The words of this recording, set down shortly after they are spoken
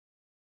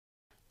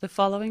The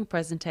following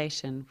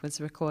presentation was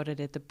recorded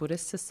at the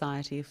Buddhist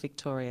Society of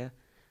Victoria,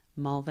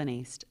 Malvern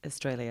East,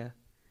 Australia.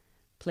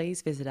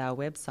 Please visit our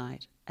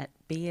website at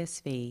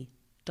bsv.net.au.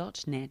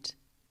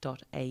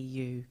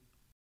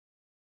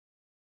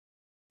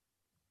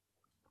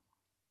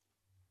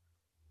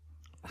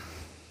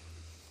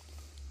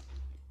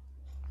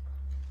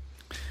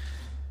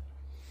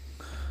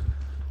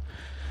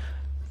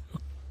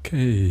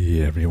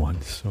 Okay,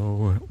 everyone.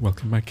 So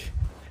welcome back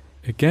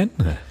again,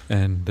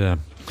 and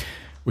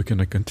we're going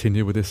to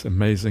continue with this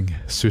amazing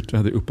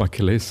sutta, the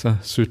Upakilesa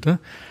Sutta,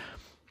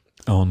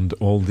 on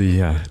all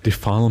the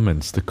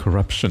defilements, the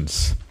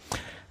corruptions.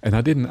 And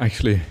I didn't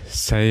actually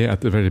say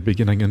at the very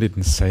beginning, I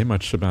didn't say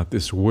much about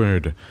this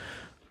word.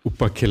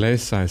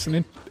 Upakilesa is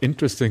an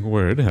interesting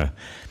word.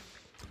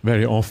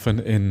 Very often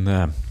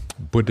in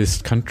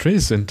Buddhist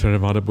countries, in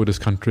Theravada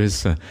Buddhist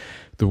countries,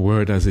 the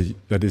word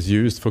that is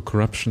used for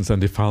corruptions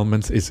and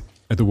defilements is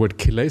the word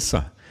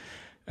kilesa.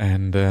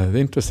 And the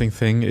interesting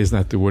thing is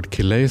that the word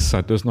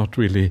kilesa does not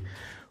really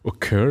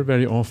occur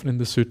very often in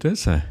the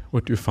suttas.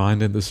 What you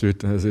find in the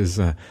suttas is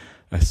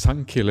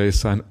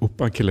sankilesa and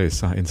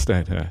upakilesa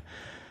instead.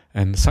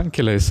 And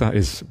sankilesa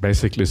is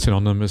basically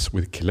synonymous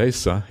with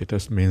kilesa. It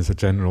just means a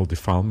general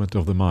defilement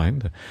of the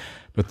mind.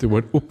 But the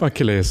word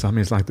upakilesa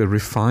means like the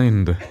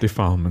refined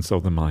defilements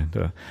of the mind.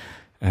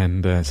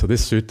 So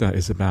this sutta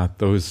is about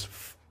those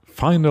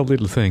final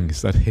little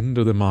things that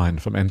hinder the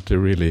mind from entering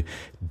really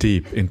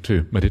deep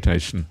into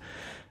meditation.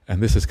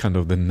 And this is kind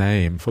of the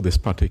name for this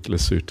particular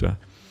sutta.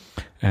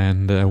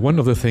 And one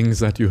of the things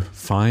that you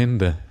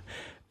find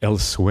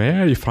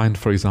elsewhere, you find,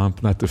 for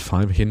example, that the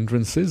 5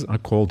 hindrances are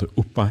called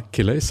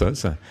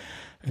upakilesas.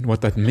 And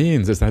what that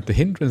means is that the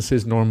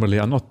hindrances normally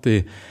are not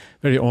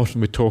very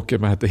often we talk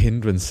about the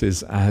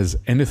hindrances as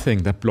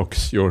anything that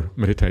blocks your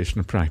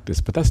meditation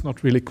practice, but that's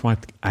not really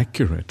quite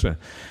accurate.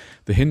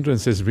 The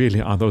hindrances really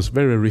are those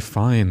very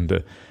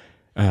refined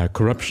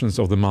corruptions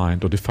of the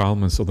mind or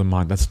defilements of the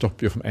mind that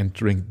stop you from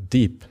entering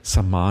deep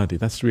samadhi.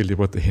 That's really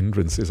what the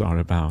hindrances are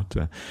about.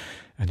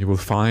 And you will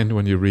find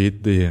when you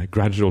read the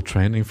gradual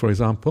training, for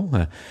example,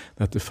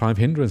 that the 5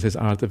 hindrances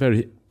are at the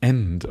very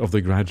end of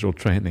the gradual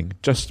training,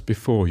 just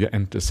before you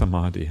enter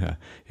samadhi.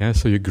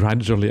 So you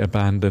gradually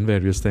abandon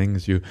various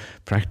things, you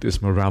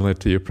practice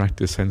morality, you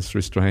practice sense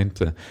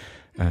restraint,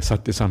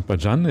 sati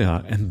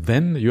sampajanya, and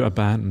then you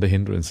abandon the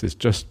hindrances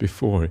just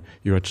before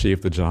you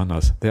achieve the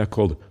jhanas. They are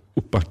called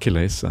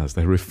upakilesas,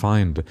 they're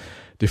refined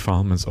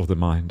defilements of the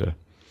mind.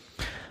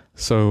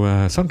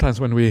 So sometimes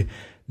when we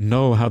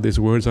know how these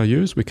words are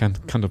used, we can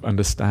kind of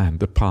understand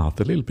the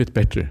path a little bit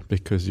better,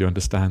 because you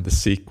understand the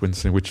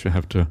sequence in which you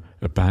have to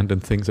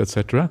abandon things,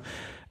 etc.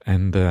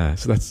 And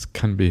so that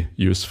can be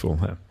useful.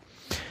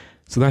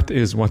 So that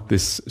is what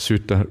this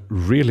sutta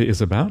really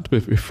is about.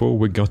 But before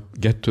we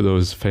get to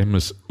those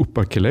famous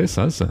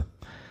upakilesas,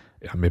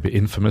 maybe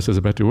infamous is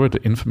a better word,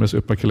 the infamous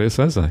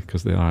upakilesas,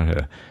 because they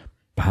are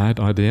bad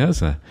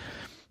ideas,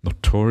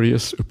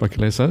 notorious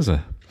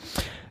upakilesas.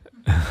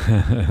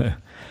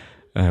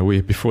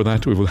 Before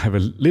that, we will have a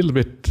little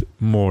bit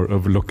more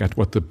of a look at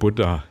what the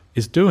Buddha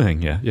is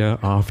doing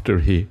after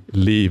he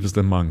leaves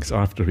the monks,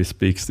 after he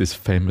speaks these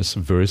famous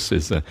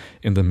verses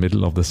in the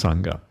middle of the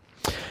Sangha.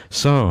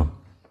 So,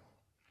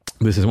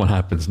 this is what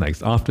happens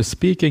next. After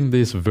speaking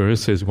these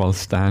verses while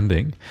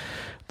standing,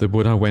 the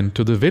Buddha went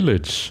to the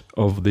village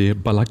of the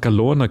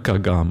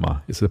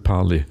Balakalonakagama. It's a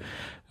Pali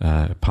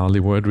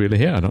word really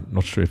here. I'm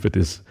not sure if it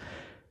is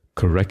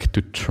correct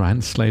to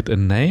translate a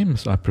name,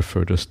 so I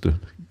prefer just to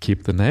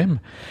keep the name,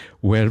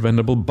 where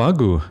Venerable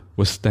Bhagu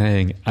was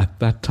staying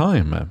at that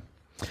time.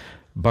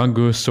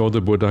 Bhagu saw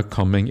the Buddha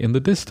coming in the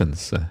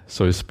distance,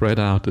 so he spread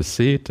out a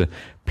seat,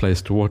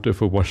 placed water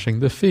for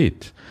washing the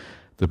feet.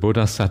 The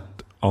Buddha sat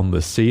on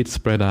the seat,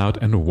 spread out,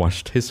 and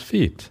washed his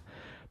feet.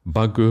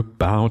 Bhagu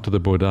bowed to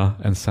the Buddha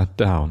and sat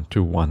down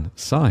to one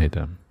side.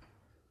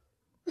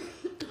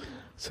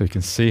 So you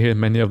can see here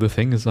many of the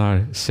things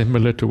are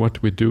similar to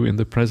what we do in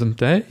the present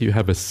day. You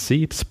have a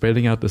seat,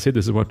 spreading out the seat.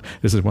 This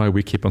is why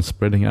we keep on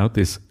spreading out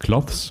these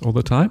cloths all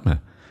the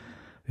time.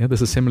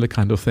 There's a similar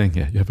kind of thing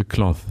here. You have a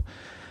cloth.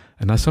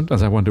 And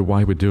sometimes I wonder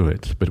why we do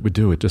it, but we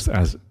do it just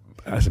as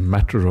a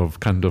matter of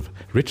kind of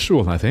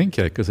ritual, I think,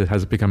 because it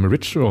has become a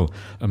ritual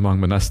among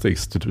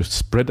monastics to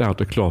spread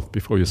out a cloth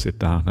before you sit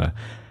down.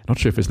 Not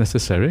sure if it's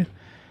necessary.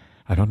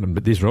 I don't know,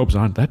 but these robes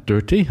aren't that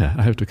dirty.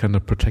 I have to kind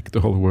of protect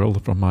the whole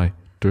world from my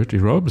dirty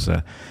robes.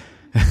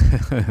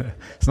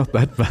 It's not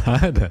that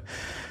bad.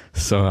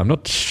 So I'm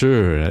not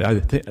sure. I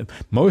think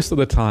most of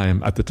the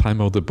time, at the time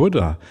of the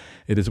Buddha,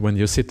 it is when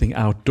you're sitting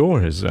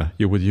outdoors,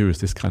 you would use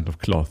this kind of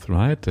cloth,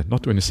 right?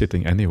 Not when you're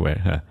sitting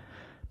anywhere.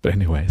 But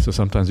anyway, so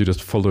sometimes you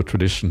just follow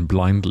tradition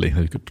blindly.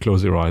 You could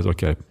close your eyes,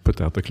 okay, put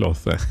out the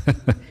cloth there.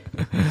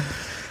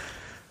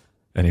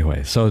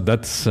 Anyway, so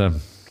that's,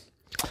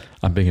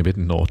 I'm being a bit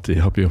naughty. I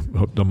hope you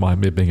don't mind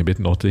me being a bit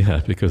naughty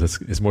here, because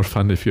it's more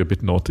fun if you're a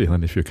bit naughty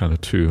than if you're kind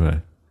of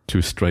too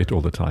straight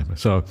all the time.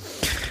 So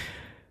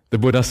The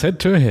Buddha said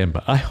to him,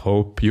 I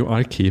hope you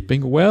are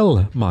keeping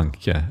well,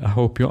 monk. I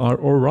hope you are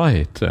all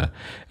right.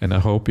 And I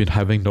hope you're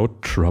having no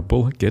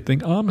trouble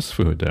getting alms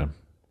food.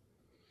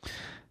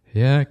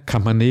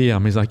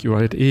 Kamaniya means like you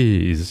are at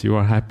ease, you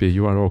are happy,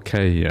 you are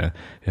okay.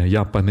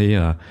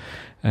 Yapaniya.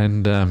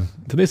 And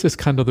this is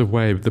kind of the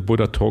way the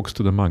Buddha talks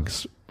to the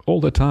monks all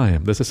the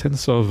time. There's a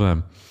sense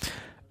of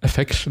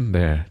affection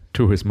there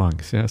to his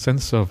monks, a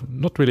sense of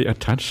not really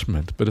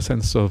attachment, but a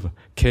sense of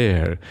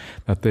care,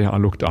 that they are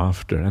looked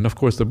after. And of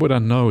course the Buddha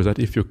knows that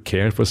if you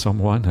care for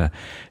someone,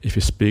 if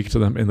you speak to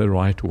them in the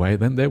right way,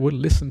 then they will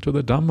listen to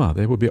the Dhamma.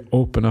 They will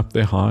open up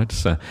their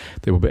hearts.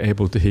 They will be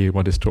able to hear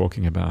what he's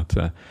talking about.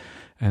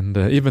 And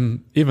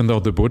even though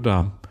the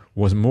Buddha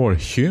was more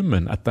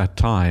human at that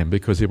time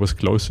because he was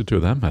closer to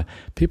them,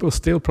 people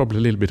still probably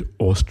a little bit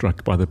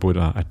awestruck by the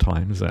Buddha at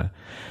times.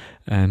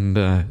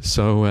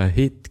 So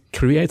he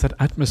creates that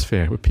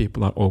atmosphere where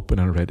people are open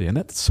and ready. And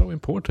that's so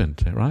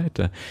important, right?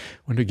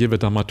 When you give a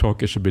Dhamma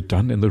talk, it should be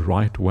done in the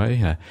right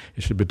way.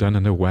 It should be done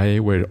in a way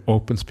where it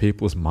opens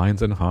people's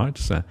minds and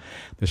hearts. There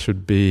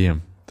should be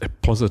a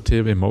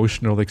positive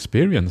emotional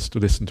experience to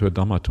listen to a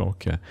Dhamma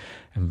talk.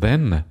 And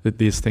then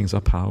these things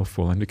are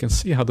powerful. And you can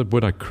see how the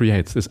Buddha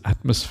creates this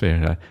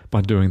atmosphere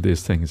by doing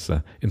these things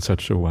in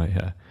such a way.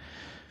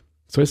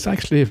 So it's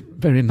actually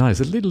very nice.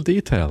 The little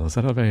details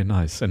that are very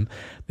nice, and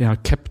they are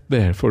kept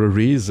there for a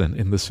reason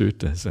in the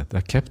suttas.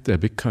 They're kept there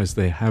because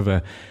they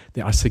are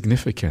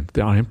significant.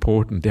 They are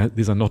important.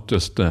 These are not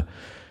just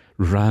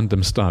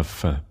random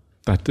stuff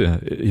that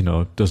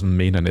doesn't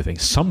mean anything.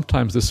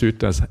 Sometimes the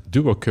suttas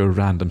do occur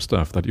random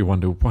stuff that you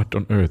wonder what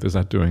on earth is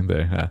that doing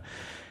there,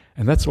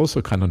 and that's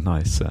also kind of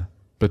nice.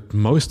 But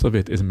most of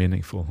it is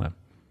meaningful.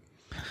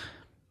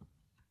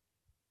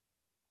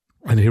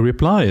 And he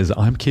replies,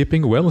 I'm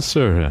keeping well,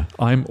 sir.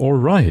 I'm all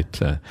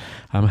right.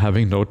 I'm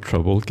having no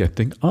trouble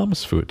getting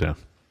alms food.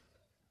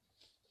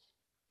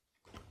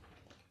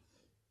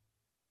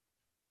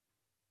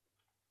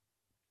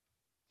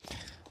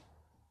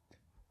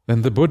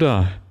 Then the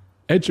Buddha,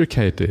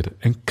 educated,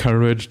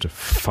 encouraged,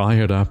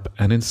 fired up,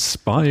 and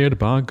inspired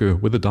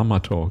Bhagu with the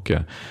Dhamma talk,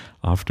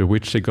 after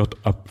which he got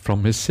up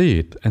from his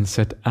seat and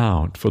set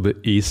out for the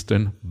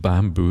eastern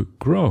bamboo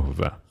grove.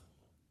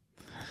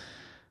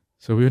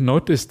 So we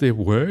notice the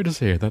words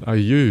here that are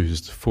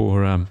used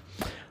for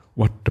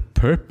what the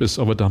purpose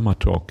of a Dhamma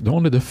talk.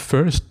 Only the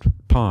first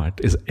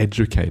part is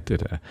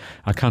educated.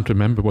 I can't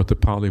remember what the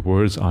Pali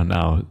words are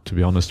now, to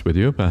be honest with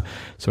you,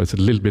 so it's a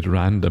little bit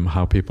random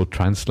how people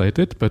translate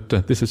it, but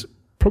this is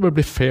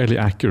probably fairly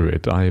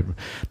accurate.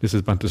 This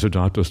is Bhante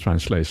Sujato's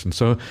translation.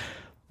 So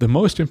the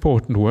most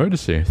important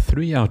words here,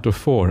 3 out of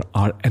 4,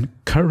 are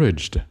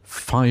encouraged,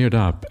 fired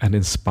up, and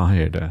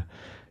inspired.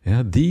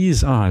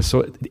 These are,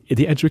 so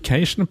the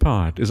education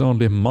part is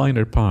only a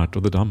minor part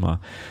of the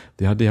Dhamma.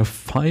 The idea of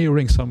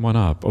firing someone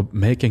up, of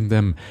making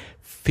them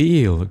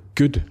feel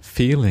good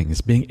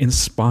feelings, being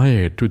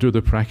inspired to do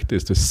the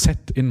practice, to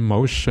set in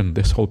motion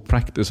this whole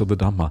practice of the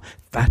Dhamma,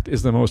 that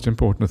is the most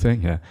important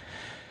thing here.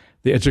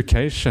 The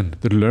education,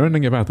 the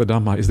learning about the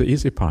Dhamma is the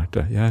easy part,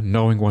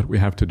 knowing what we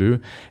have to do.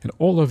 And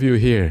all of you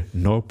here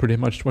know pretty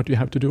much what you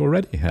have to do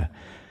already.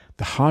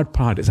 The hard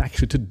part is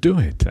actually to do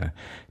it,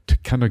 to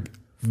kind of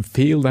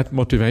feel that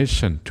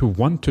motivation to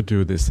want to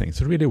do these things,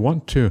 to really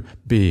want to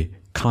be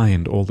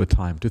kind all the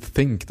time, to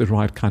think the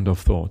right kind of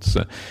thoughts,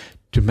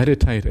 to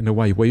meditate in a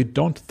way where you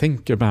don't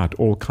think about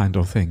all kind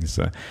of things,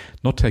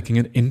 not taking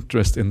an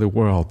interest in the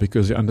world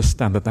because you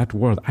understand that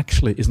world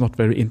actually is not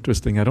very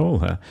interesting at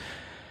all.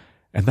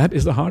 And that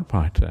is the hard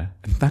part,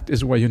 and that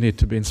is where you need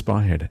to be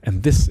inspired.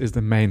 And this is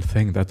the main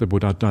thing that the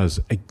Buddha does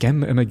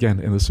again and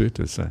again in the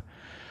suttas.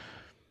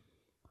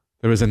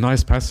 There is a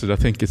nice passage, I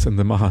think it's in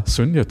the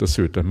Mahasunyata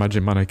Sutta,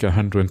 Majjhima Nikāya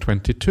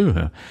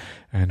 122,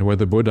 and where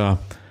the Buddha,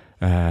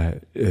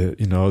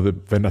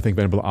 when I think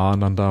Venerable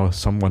Ananda,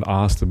 someone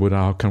asked the Buddha,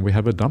 how can we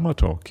have a Dhamma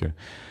talk?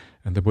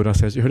 And the Buddha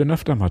says, you heard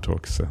enough Dhamma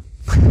talks.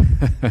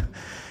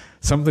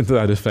 Something to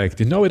that effect.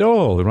 You know it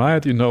all,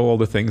 right? You know all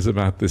the things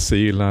about the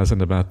silas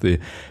and about the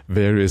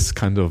various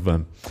kind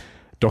of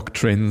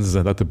doctrines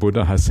that the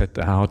Buddha has set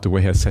out, the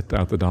way he has set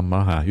out the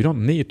Dhamma. You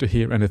don't need to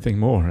hear anything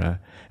more.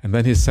 And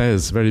then he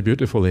says very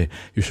beautifully,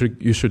 you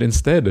should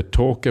instead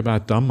talk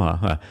about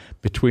Dhamma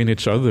between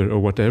each other or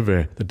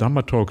whatever. The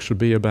Dhamma talk should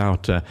be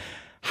about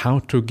how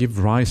to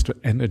give rise to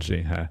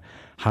energy,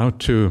 how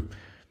to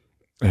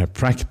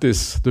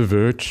practice the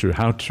virtue,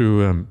 how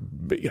to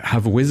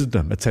have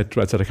wisdom,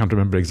 etc., etc. I can't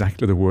remember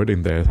exactly the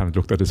wording there. I haven't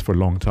looked at this for a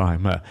long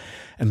time.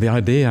 And the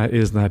idea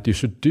is that you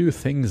should do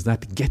things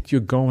that get you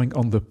going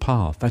on the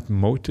path, that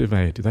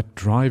motivate you, that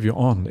drive you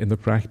on in the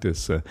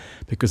practice,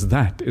 because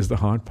that is the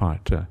hard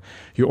part.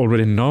 You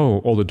already know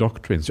all the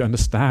doctrines. You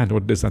understand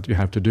what it is that you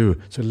have to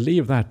do. So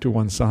leave that to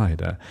one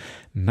side.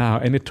 Now,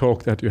 any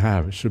talk that you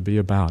have should be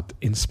about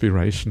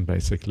inspiration,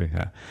 basically,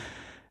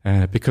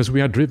 because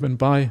we are driven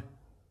by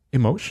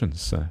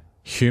emotions.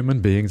 Human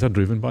beings are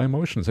driven by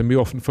emotions, and we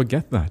often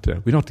forget that.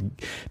 We're not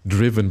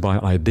driven by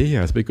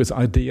ideas because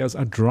ideas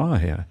are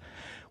dry.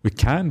 We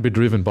can be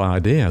driven by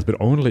ideas, but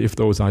only if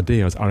those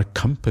ideas are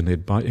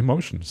accompanied by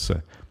emotions.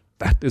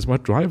 That is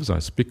what drives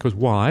us. Because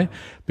why?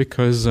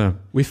 Because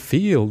we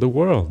feel the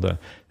world.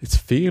 It's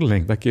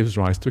feeling that gives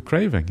rise to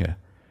craving.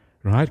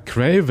 Right?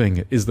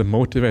 Craving is the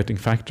motivating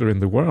factor in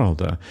the world.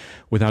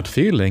 Without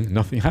feeling,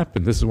 nothing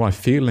happens. This is why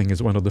feeling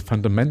is one of the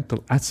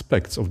fundamental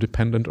aspects of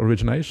dependent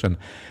origination.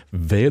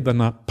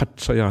 Vedana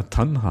pacchaya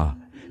tanha.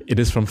 It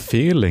is from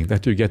feeling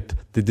that you get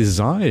the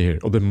desire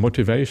or the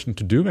motivation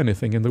to do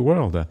anything in the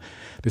world.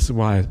 This is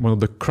why one of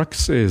the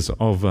cruxes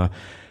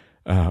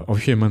of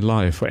human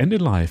life, or any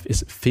life,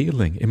 is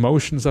feeling.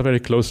 Emotions are very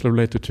closely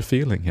related to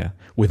feeling here.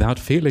 Without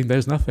feeling,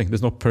 there's nothing.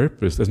 There's no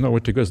purpose. There's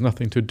nowhere to go. There's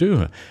nothing to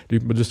do.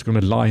 You're just going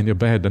to lie in your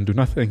bed and do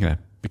nothing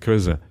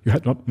because you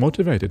are not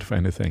motivated for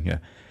anything.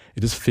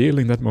 It is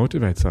feeling that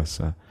motivates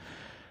us.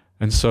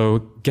 And so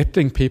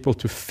getting people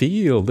to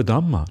feel the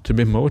Dhamma, to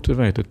be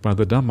motivated by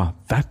the Dhamma,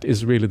 that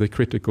is really the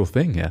critical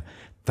thing here.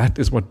 That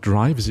is what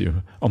drives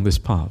you on this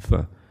path.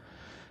 And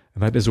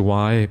that is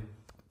why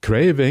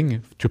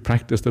craving to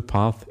practice the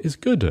path is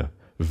good.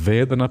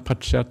 Vedana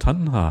pacchaya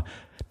tanha,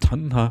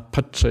 tanha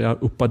pacchaya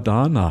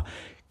upadana.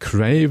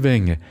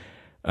 Craving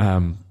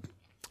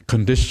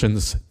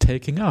conditions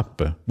taking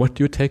up. What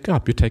do you take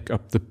up? You take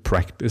up the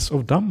practice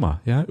of Dhamma.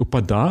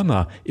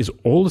 Upadana is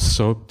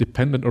also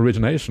dependent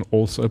origination,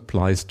 also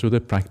applies to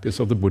the practice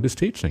of the Buddhist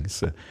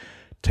teachings.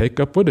 Take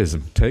up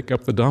Buddhism, take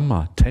up the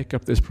Dhamma, take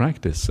up this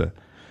practice.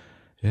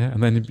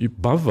 And then you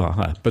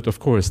bhava. But of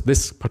course,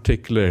 this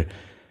particular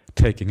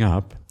taking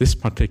up, this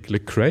particular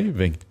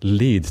craving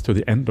leads to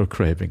the end of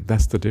craving.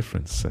 That's the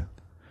difference.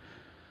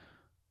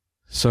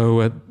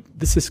 So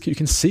this is, you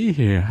can see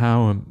here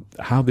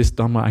how this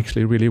Dhamma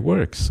actually really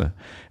works. And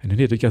you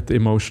need to get the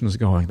emotions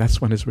going.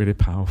 That's when it's really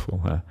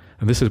powerful.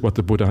 And this is what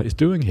the Buddha is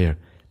doing here.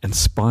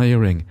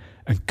 Inspiring,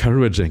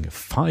 encouraging,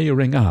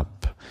 firing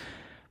up.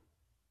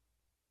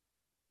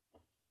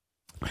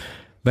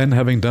 Then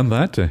having done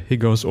that, he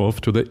goes off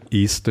to the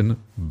eastern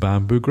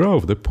bamboo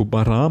grove, the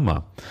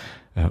Pubarama.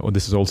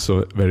 This is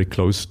also very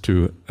close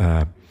to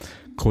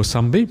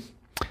Kosambi.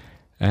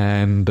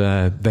 And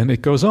then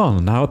it goes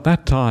on. Now at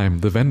that time,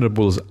 the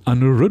Venerables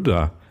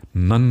Anuruddha,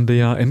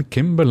 Nandya and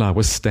Kimbala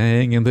were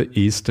staying in the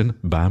eastern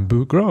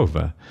bamboo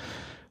grove.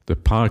 The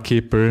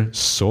parkeeper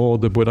saw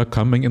the Buddha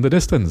coming in the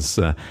distance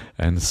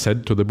and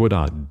said to the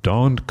Buddha,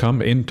 "Don't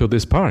come into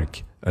this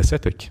park."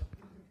 Ascetic.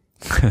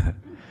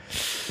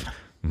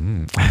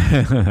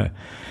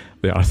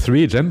 There are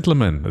three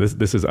gentlemen.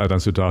 This is Ajahn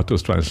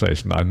Sudato's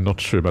translation. I'm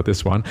not sure about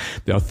this one.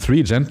 There are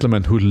three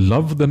gentlemen who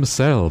love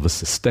themselves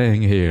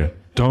staying here.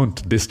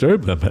 Don't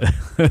disturb them.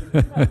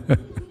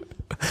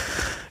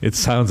 It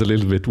sounds a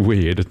little bit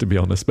weird, to be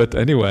honest. But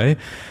anyway,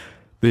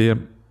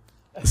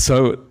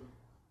 so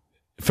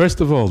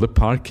first of all, the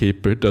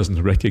parkeeper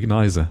doesn't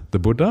recognize the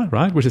Buddha,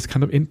 right? Which is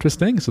kind of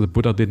interesting. So the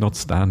Buddha did not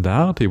stand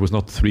out. He was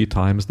not 3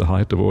 times the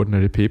height of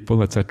ordinary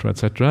people, etc.,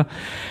 etc.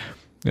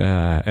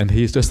 And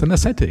he's just an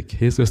ascetic.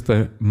 He's just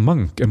a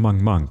monk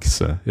among monks.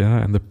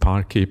 And the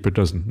parkeeper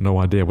doesn't no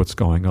idea what's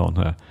going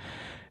on.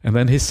 And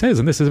then he says,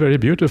 and this is very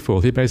beautiful,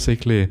 he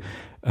basically,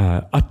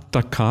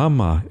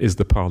 attakama is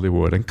the Pali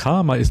word, and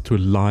kama is to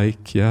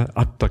like,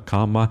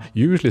 attakama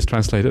usually is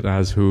translated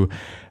as who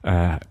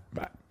are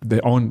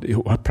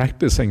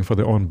practicing for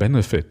their own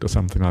benefit or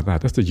something like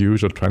that. That's the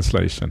usual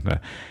translation.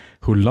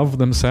 Who love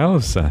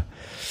themselves.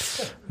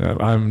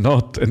 I'm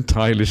not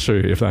entirely sure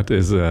if that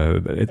is,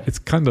 it's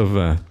kind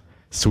of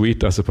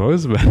sweet, I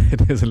suppose, but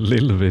it is a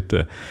little bit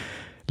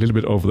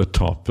over the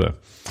top.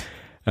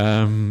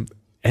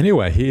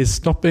 Anyway, he is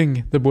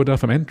stopping the Buddha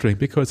from entering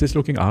because he's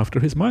looking after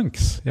his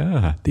monks.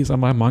 These are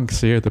my monks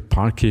here. The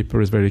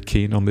parkeeper is very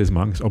keen on these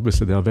monks.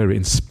 Obviously, they are very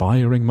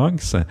inspiring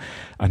monks.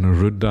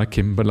 Anuruddha,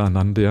 Kimbala,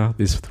 Nandya,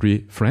 these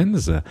 3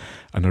 friends.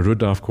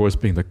 Anuruddha, of course,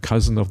 being the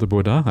cousin of the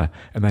Buddha.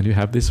 And then you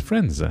have these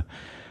friends.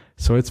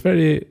 So it's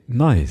very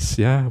nice,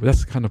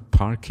 That's the kind of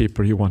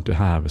parkeeper you want to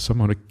have.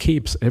 Someone who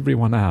keeps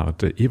everyone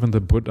out, even the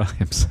Buddha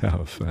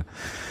himself.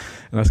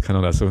 And that's kind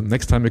of that. So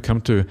next time you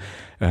come to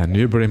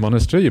Newbury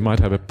Monastery, you might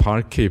have a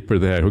parkeeper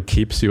there who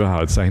keeps you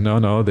out, saying,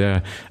 "No,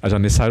 Ajahn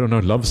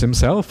Nisargadatta loves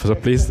himself, so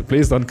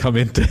please don't come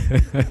into,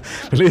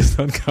 please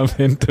don't come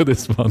into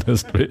this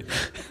monastery."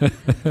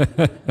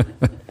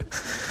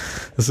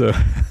 So,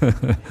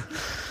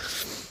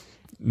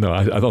 no,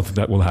 I don't think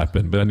that will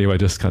happen. But anyway,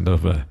 just kind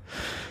of,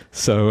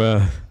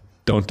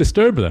 don't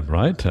disturb them,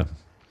 right?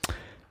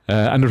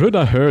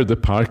 Anuruddha heard the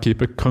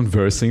parkeeper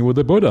conversing with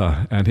the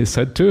Buddha, and he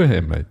said to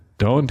him,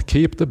 "Don't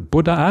keep the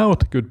Buddha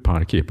out, good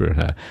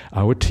parkeeper.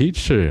 Our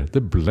teacher,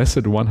 the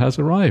Blessed One, has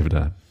arrived."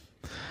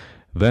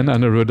 Then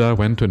Anuruddha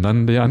went to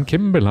Nandya and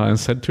Kimbala and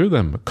said to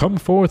them, "Come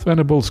forth,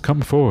 Venerables,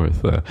 come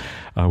forth.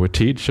 Our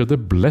teacher, the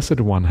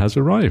Blessed One, has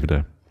arrived."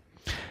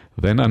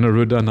 Then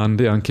Anuruddha,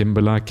 Nandya and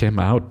Kimbala came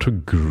out to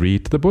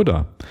greet the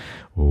Buddha.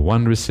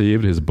 One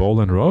received his bowl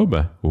and robe,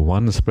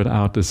 one spread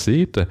out a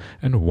seat,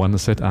 and one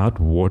set out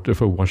water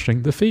for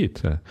washing the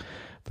feet.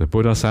 The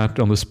Buddha sat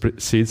on the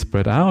seat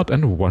spread out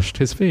and washed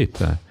his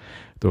feet.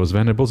 Those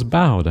Venerables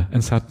bowed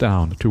and sat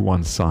down to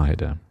one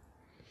side.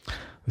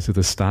 This is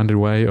the standard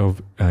way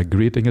of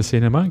greeting a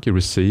senior monk. You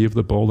receive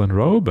the ball and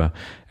robe,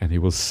 and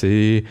you will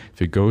see, if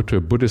you go to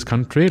a Buddhist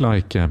country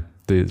like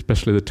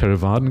especially the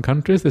Theravadan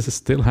countries, this is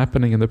still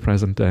happening in the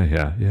present day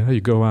here. Yeah,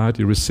 you go out,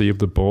 you receive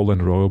the ball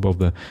and robe of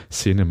the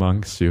senior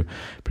monks, you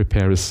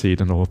prepare a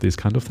seat and all of these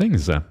kind of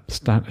things.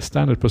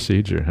 Standard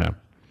procedure here.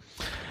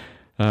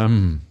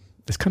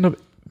 It's kind of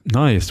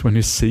nice when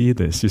you see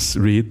this.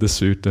 You read the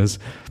suttas,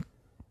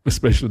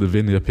 especially the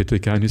Vinaya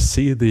Pitaka, and you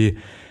see the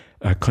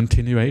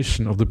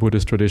continuation of the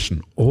Buddhist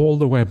tradition all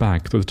the way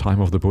back to the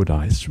time of the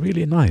Buddha. It's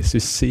really nice. You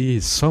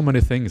see so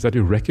many things that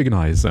you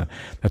recognize that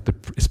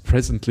is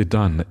presently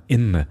done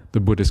in the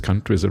Buddhist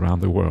countries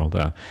around the world.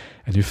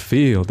 And you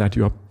feel that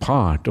you are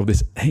part of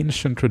this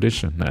ancient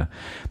tradition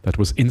that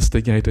was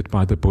instigated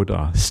by the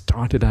Buddha,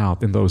 started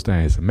out in those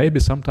days,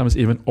 maybe sometimes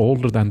even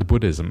older than the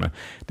Buddhism.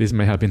 These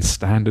may have been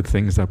standard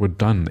things that were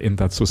done in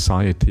that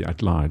society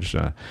at large.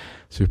 So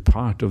you're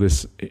part of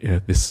this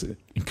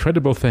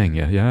incredible thing,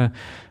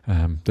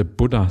 the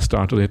Buddha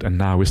started it, and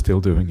now we're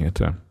still doing it.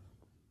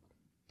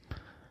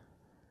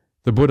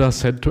 The Buddha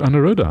said to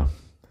Anuruddha,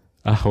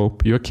 "I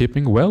hope you're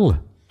keeping well,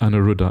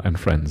 Anuruddha and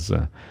friends.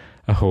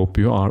 I hope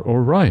you are all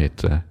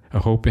right. I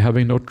hope you're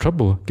having no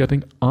trouble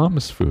getting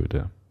alms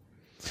food."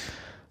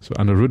 So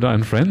Anuruddha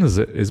and friends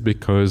is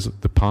because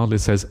the Pali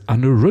says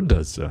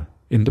Anuruddhas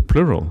in the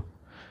plural.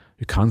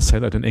 You can't say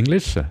that in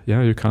English.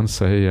 You can't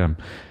say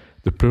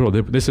the plural.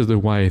 This is the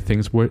way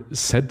things were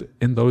said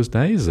in those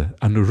days.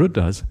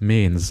 Anuruddhas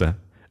means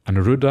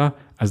Anuruddha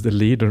as the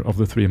leader of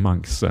the three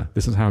monks.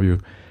 This is how you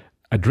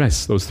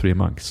address those three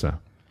monks.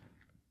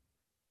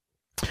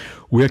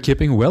 "We are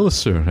keeping well,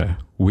 sir.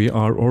 We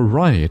are all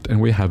right, and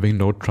we're having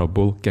no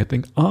trouble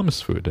getting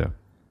alms food."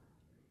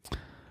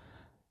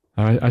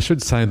 I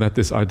should say that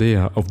this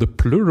idea of the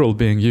plural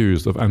being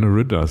used of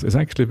Anuruddhas is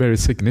actually very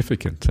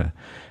significant,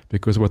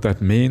 because what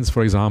that means,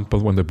 for example,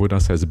 when the Buddha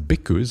says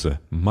bhikkhus,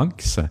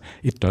 monks,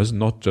 it does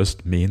not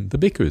just mean the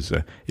bhikkhus.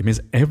 It means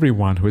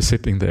everyone who is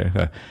sitting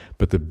there.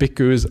 But the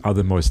bhikkhus are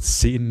the most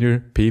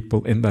senior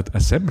people in that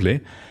assembly,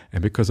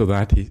 and because of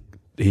that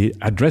he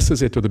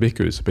addresses it to the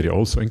bhikkhus, but he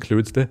also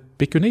includes the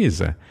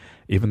bhikkhunis.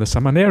 Even the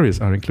samaneris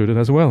are included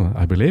as well,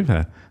 I believe.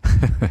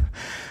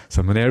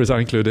 Samaneris are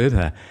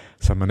included.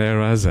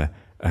 Samaneras,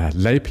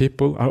 lay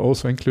people are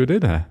also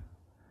included.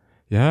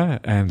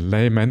 And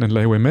laymen and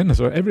laywomen.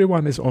 So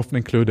everyone is often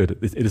included.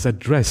 It is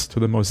addressed to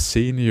the most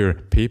senior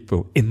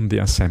people in the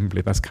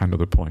assembly. That's kind of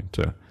the point.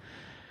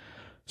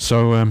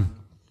 So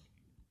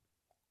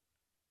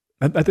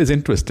that is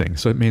interesting.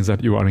 So it means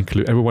that you are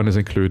everyone is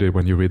included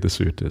when you read the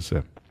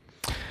suttas.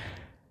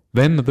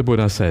 Then the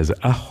Buddha says,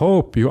 "I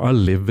hope you are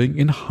living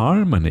in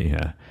harmony,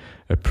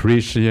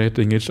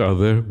 appreciating each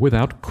other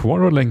without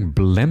quarreling,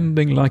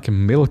 blending like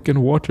milk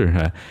and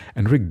water,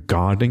 and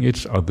regarding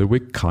each other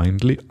with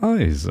kindly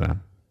eyes."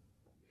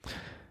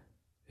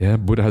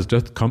 Buddha has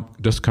just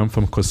come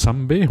from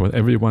Kosambi, where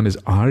everyone is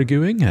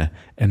arguing,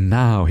 and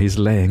now he's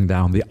laying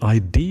down the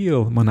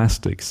ideal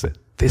monastics.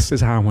 This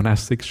is how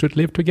monastics should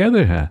live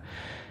together.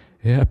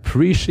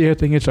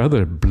 Appreciating each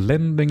other,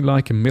 blending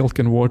like milk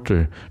and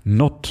water,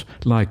 not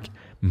like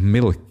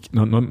milk,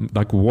 not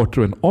like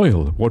water and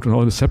oil. Water and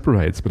oil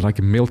separates, but like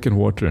milk and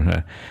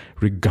water.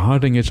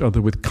 Regarding each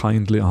other with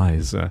kindly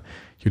eyes.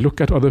 You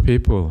look at other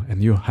people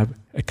and you have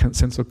a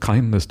sense of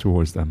kindness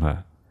towards them.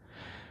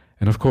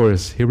 And of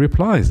course, he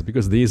replies,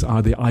 because these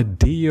are the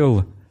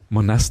ideal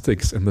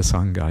monastics in the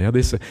Sangha.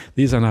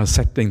 These are now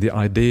setting the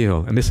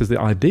ideal. And this is the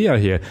idea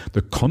here,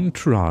 the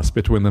contrast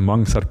between the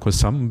monks at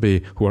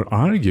Kosambi who are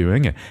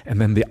arguing,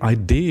 and then the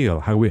ideal,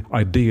 how we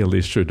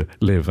ideally should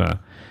live.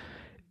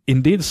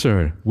 Indeed,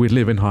 sir, we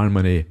live in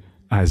harmony,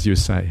 as you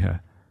say.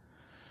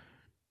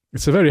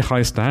 It's a very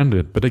high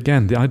standard, but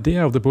again, the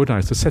idea of the Buddha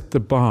is to set the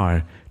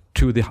bar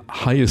to the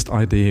highest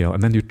ideal,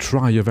 and then you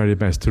try your very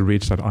best to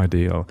reach that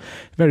ideal.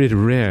 Very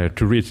rare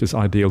to reach this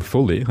ideal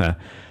fully,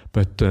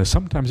 but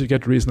sometimes you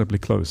get reasonably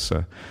close.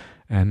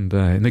 And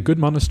in a good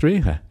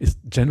monastery, it's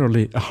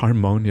generally a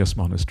harmonious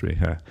monastery.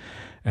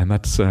 And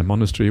that's a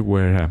monastery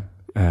where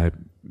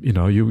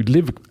you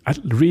live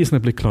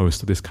reasonably close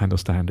to this kind of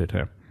standard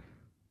here.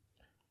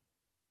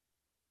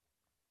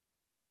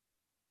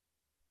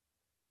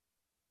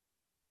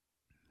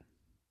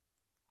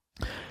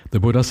 The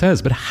Buddha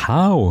says, but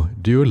how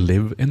do you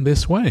live in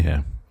this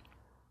way?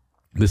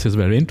 This is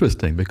very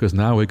interesting, because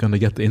now we're going to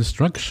get the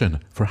instruction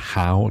for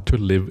how to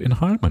live in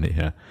harmony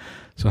here.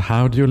 So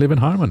how do you live in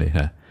harmony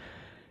here?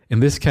 In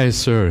this case,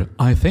 sir,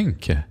 I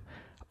think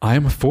I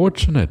am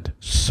fortunate,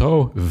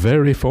 so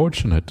very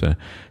fortunate,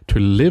 to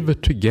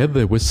live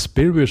together with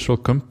spiritual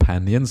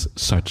companions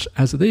such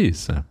as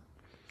these.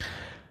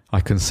 I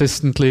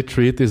consistently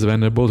treat these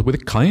venerables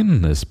with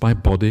kindness by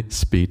body,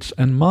 speech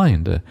and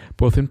mind,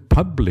 both in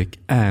public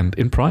and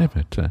in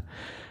private.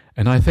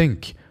 And I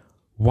think,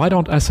 why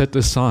don't I set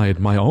aside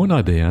my own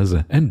ideas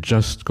and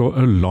just go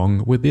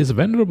along with these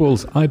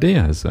venerables'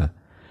 ideas?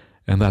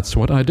 And that's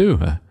what I do.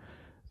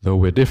 Though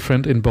we're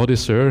different in body,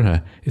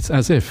 sir, it's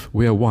as if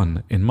we are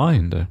one in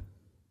mind.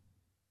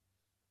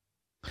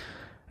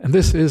 And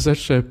this is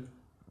such a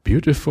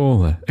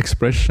beautiful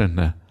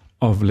expression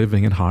of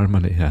living in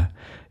harmony.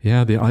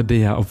 The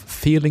idea of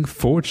feeling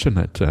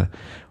fortunate.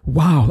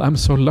 Wow, I'm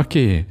so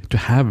lucky to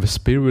have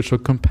spiritual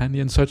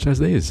companions such as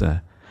these.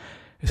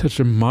 It's such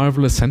a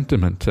marvelous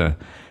sentiment.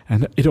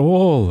 And it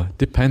all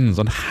depends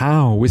on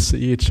how we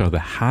see each other,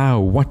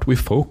 what we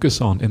focus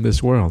on in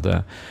this world.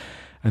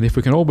 And if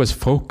we can always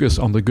focus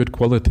on the good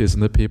qualities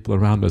in the people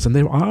around us, and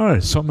there are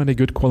so many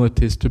good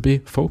qualities to be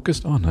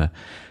focused on,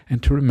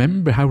 and to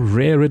remember how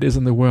rare it is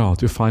in the world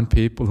to find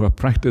people who are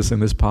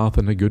practicing this path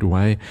in a good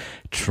way,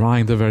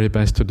 trying their very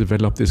best to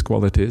develop these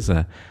qualities.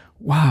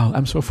 Wow,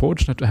 I'm so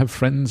fortunate to have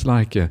friends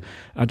like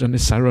Ajahn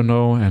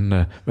Sarano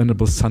and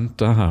Venerable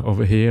Sutta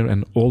over here,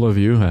 and all of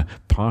you,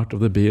 part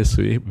of the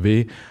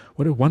BSV.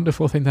 What a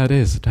wonderful thing that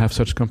is, to have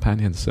such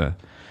companions.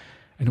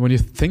 And when you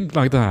think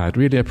like that,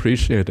 really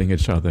appreciating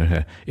each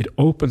other, it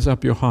opens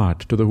up your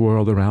heart to the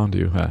world around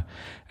you,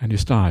 and you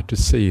start to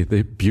see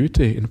the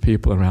beauty in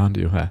people around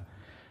you.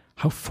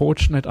 How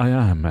fortunate I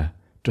am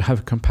to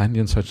have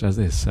companions such as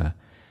this.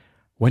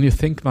 When you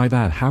think like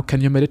that, how can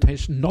your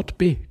meditation not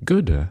be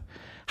good?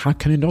 How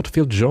can you not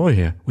feel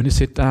joy when you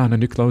sit down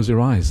and you close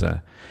your eyes?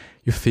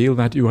 You feel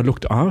that you are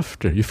looked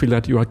after. You feel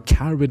that you are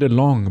carried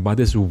along by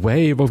this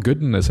wave of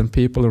goodness and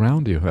people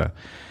around you.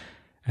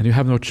 And you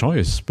have no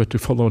choice but to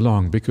follow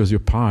along because you're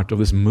part of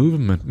this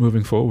movement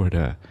moving forward.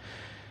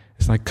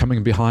 It's like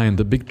coming behind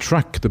the big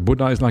truck. The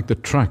Buddha is like the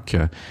truck,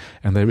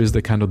 and there is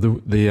the kind of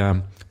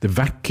the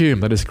vacuum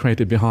that is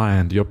created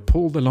behind. You're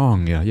pulled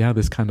along.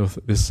 This kind of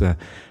this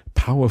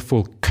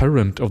powerful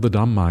current of the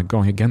Dhamma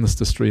going against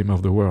the stream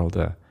of the world.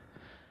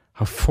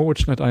 How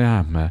fortunate I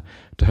am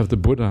to have the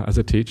Buddha as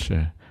a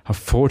teacher. How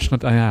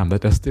fortunate I am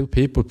that there's still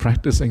people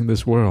practicing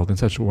this world in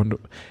such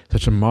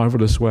a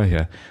marvelous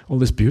way. All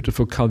these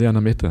beautiful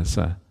Kalyana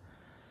Mittas.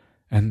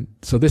 And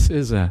so this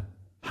is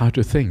how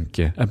to think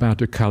about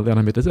the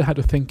Kalyana Mittas, how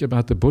to think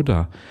about the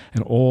Buddha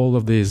and all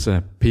of these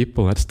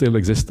people that still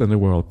exist in the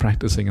world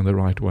practicing in the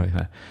right way.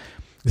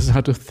 This is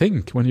how to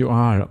think when you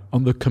are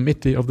on the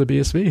committee of the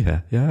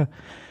BSV.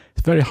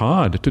 It's very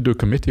hard to do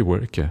committee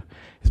work.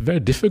 It's very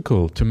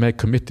difficult to make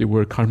committee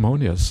work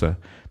harmonious.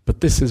 But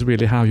this is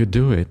really how you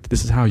do it.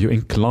 This is how you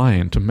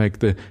incline to make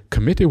the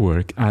committee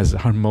work as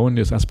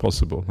harmonious as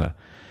possible.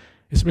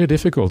 It's really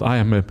difficult. I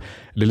am a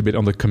little bit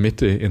on the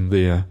committee in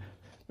the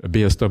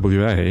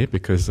BSWA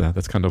because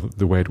that's kind of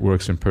the way it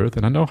works in Perth.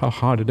 And I know how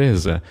hard it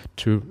is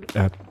to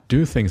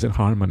do things in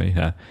harmony.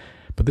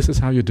 But this is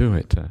how you do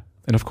it.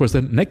 And of course,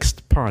 the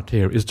next part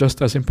here is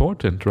just as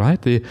important,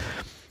 right? The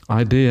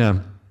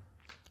idea...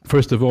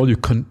 First of all, you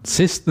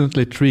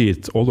consistently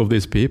treat all of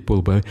these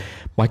people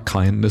by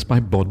kindness,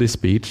 by body,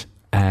 speech,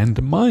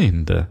 and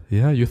mind.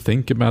 You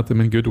think about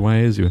them in good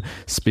ways, you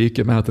speak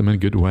about them in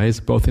good ways,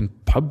 both in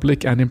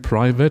public and in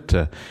private.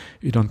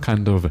 You don't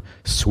kind of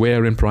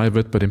swear in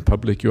private, but in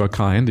public you are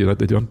kind.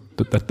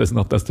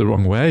 That's the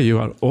wrong way. You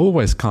are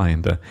always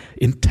kind.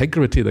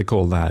 Integrity, they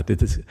call that.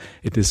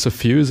 It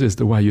suffuses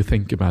the way you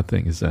think about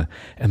things.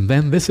 And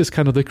then this is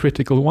kind of the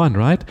critical one,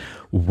 right?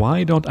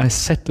 Why don't I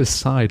set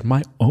aside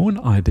my own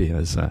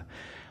ideas?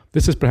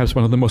 This is perhaps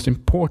one of the most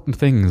important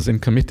things in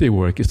committee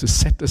work, is to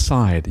set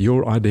aside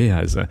your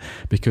ideas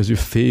because you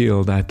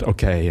feel that,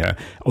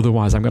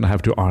 otherwise I'm going to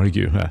have to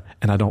argue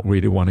and I don't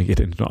really want to get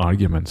into an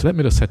argument. So let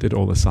me just set it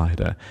all aside.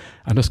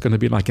 I'm just going to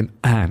be like an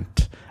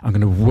ant. I'm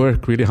going to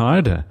work really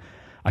hard.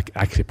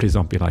 Actually, please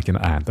don't be like an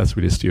ant. That's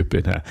really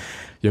stupid.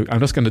 I'm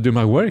just going to do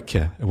my work,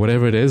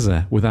 whatever it is,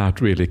 without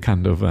really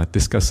kind of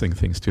discussing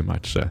things too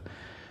much.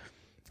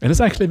 And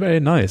it's actually very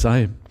nice.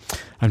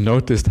 I've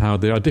noticed how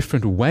there are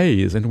different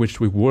ways in which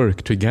we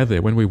work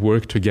together. When we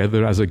work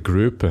together as a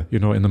group,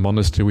 in the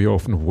monastery we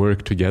often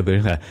work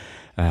together,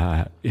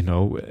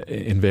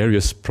 in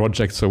various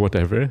projects or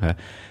whatever.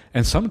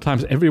 And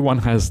sometimes everyone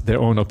has their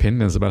own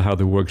opinions about how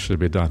the work should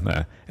be done.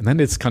 And then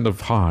it's kind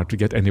of hard to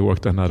get any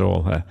work done at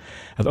all.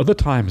 At other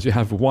times you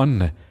have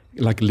one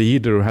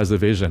leader who has a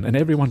vision, and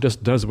everyone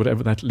just does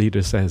whatever that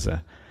leader says.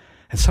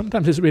 And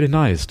sometimes it's really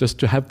nice just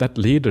to have that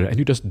leader and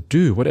you just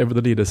do whatever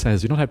the leader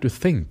says. You don't have to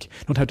think,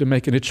 you don't have to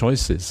make any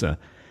choices.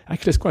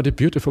 Actually, it's quite a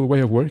beautiful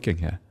way of working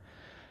here.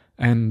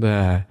 And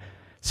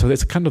so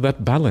it's kind of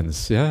that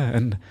balance,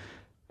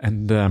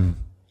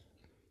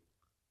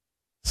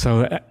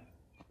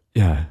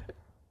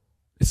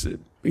 it's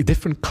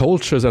different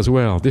cultures as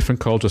well. Different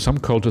cultures. Some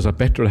cultures are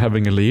better at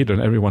having a leader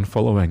and everyone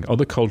following.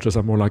 Other cultures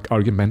are more like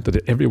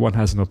argumentative. Everyone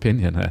has an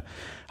opinion.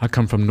 I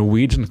come from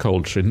Norwegian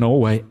culture. In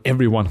Norway,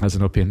 everyone has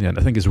an opinion.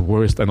 I think it's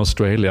worse than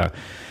Australia.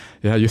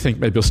 You think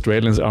maybe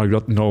Australians argue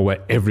that Norway,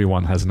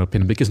 everyone has an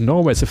opinion. Because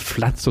Norway is a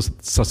flat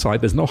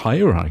society. There's no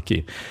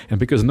hierarchy. And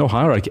because no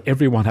hierarchy,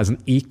 everyone has an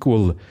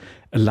equal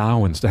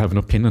allowance to have an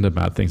opinion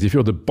about things. If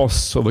you're the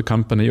boss of the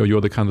company or you're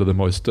the kind of the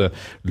most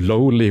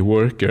lowly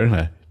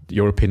worker,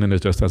 your opinion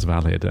is just as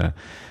valid.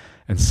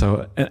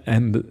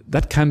 And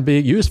that can be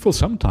useful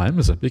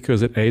sometimes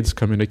because it aids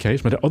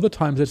communication, but at other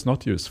times it's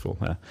not useful.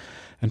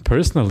 And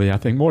personally, I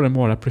think more and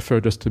more I prefer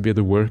just to be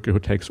the worker who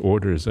takes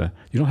orders. You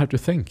don't have to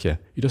think, you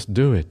just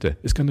do it.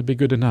 It's going to be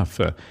good enough,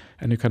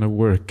 and you kind of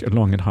work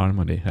along in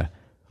harmony.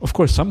 Of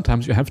course,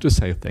 sometimes you have to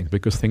say things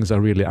because things are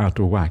really out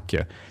of whack.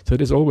 So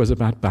it is always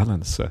about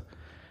balance.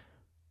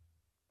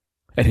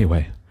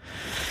 Anyway,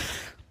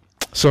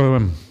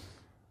 so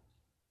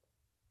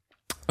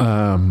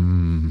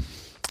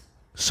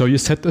so you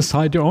set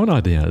aside your own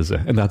ideas,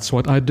 and that's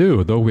what I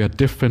do. Though we are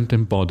different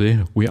in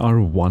body, we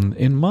are one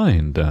in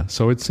mind,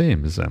 so it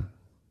seems.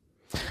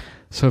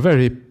 So a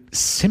very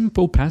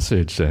simple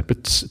passage,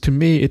 but to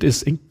me it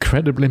is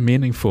incredibly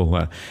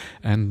meaningful.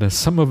 And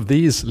some of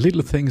these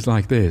little things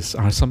like this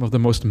are some of the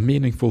most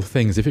meaningful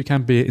things. If you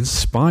can be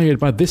inspired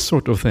by this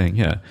sort of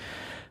thing,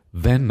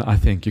 then I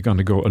think you're going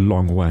to go a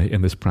long way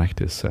in this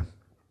practice.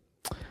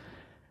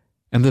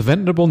 And the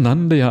Venerable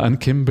Nandiya and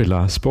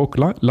Kimbila spoke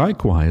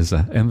likewise,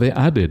 and they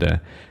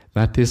added,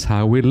 that is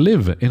how we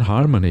live in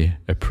harmony,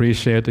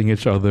 appreciating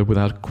each other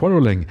without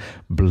quarreling,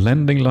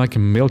 blending like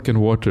milk and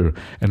water,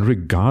 and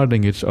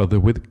regarding each other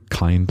with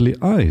kindly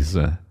eyes.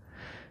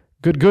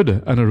 Good,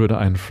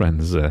 Anuruddha and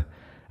friends. I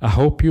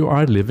hope you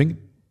are living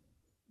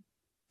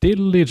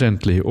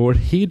diligently or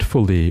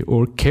heedfully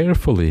or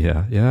carefully,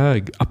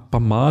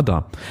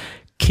 appamada,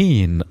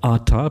 keen,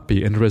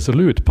 atapi, and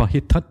resolute,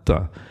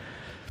 pahitatta.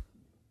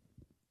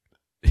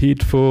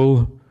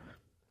 Heedful,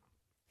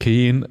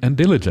 keen, and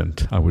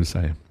diligent, I would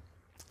say.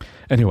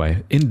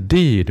 Anyway,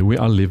 indeed, we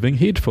are living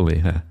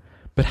heedfully.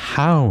 But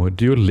how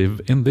do you live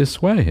in this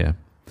way?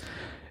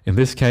 In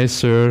this case,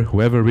 sir,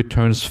 whoever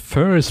returns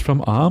first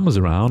from alms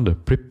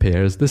round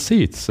prepares the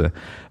seats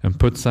and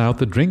puts out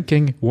the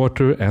drinking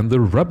water and the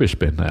rubbish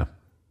bin.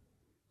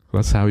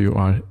 That's how you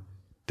are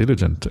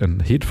diligent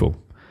and heedful.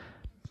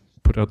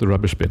 Put out the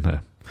rubbish bin.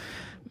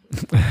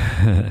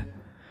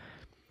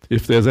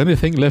 If there's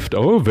anything left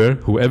over,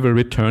 whoever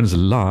returns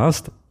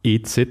last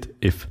eats it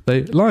if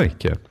they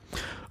like.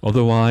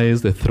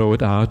 Otherwise, they throw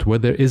it out where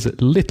there is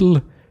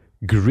little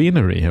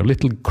greenery or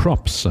little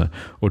crops,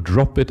 or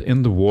drop it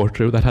in the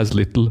water that has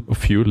little or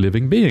few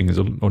living beings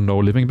or no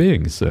living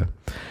beings.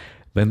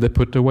 Then they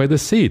put away the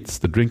seats,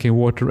 the drinking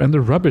water and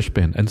the rubbish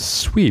bin and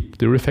sweep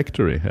the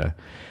refectory.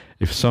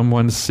 If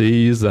someone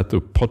sees that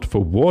the pot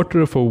for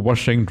water for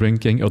washing,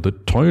 drinking, or the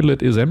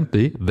toilet is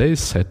empty, they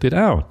set it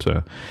out.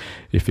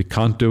 If he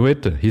can't do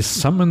it, he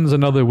summons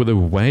another with a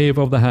wave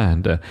of the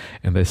hand,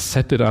 and they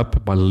set it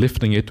up by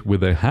lifting it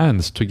with their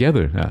hands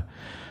together.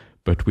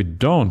 But we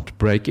don't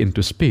break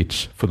into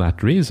speech for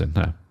that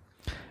reason.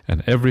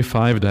 And every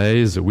 5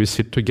 days we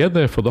sit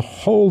together for the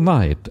whole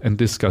night and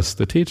discuss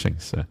the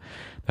teachings.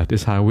 That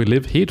is how we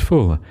live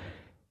heedful,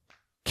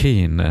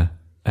 keen,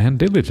 and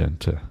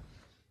diligent.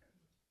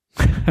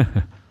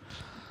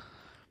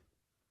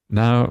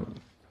 Now,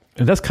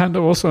 and that's kind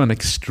of also an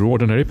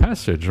extraordinary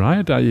passage,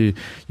 right?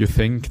 You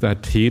think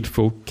that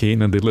heedful,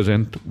 keen, and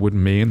diligent would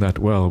mean that,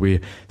 well, we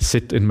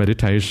sit in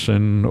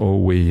meditation,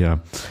 or we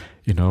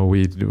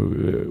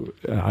do,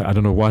 I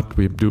don't know what,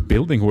 we do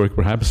building work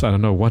perhaps, I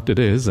don't know what it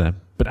is.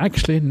 But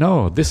actually,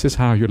 no, this is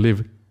how you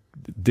live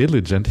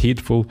diligent,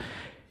 heedful,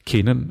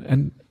 keen,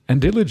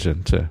 and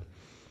diligent.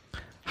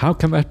 How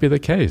can that be the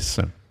case?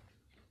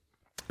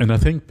 And I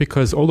think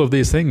because all of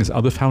these things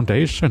are the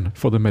foundation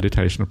for the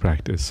meditation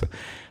practice.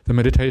 The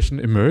meditation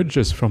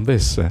emerges from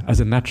this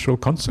as a natural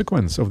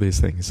consequence of these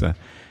things.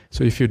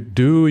 So if you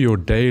do your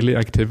daily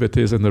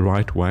activities in the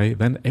right way,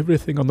 then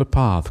everything on the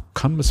path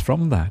comes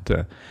from that.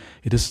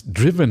 It is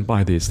driven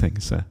by these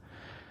things.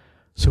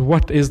 So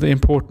what is the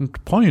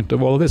important point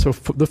of all this? So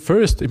the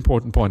first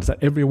important point is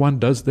that everyone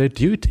does their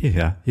duty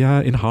here.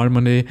 In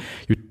harmony,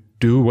 you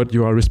do what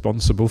you are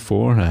responsible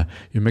for.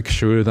 You make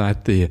sure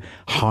that the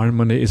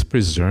harmony is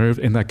preserved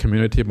in that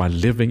community by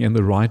living in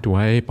the right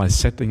way, by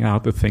setting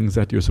out the things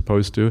that you're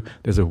supposed to.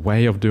 There's a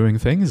way of doing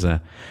things.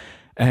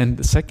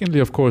 And secondly,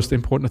 of course, the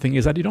important thing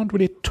is that you don't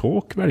really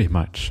talk very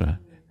much.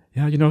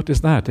 You notice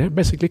that. They're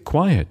basically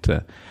quiet.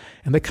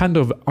 And they kind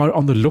of are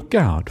on the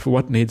lookout for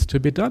what needs to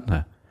be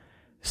done.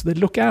 So they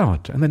look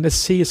out, and then they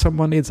see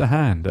someone needs a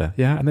hand.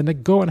 And then they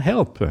go and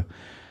help.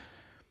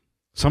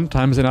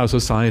 Sometimes in our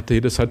society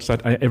it is such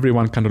that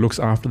everyone kind of looks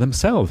after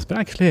themselves. But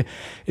actually,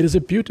 it is a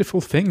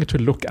beautiful thing to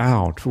look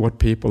out for what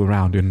people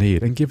around you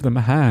need and give them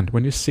a hand.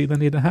 When you see they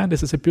need a hand,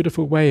 this is a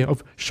beautiful way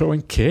of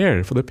showing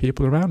care for the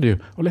people around you.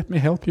 Or let me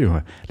help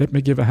you. Let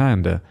me give a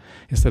hand.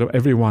 Instead of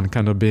everyone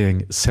kind of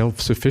being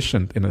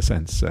self-sufficient in a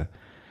sense. So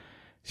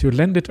you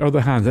lend it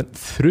other hands, and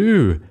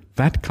through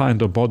that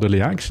kind of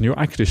bodily action, you're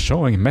actually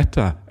showing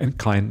metta and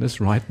kindness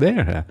right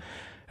there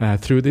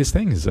through these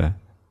things.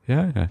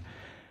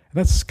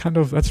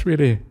 That's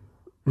really,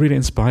 really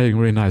inspiring,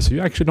 really nice. So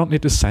you actually don't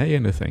need to say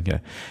anything.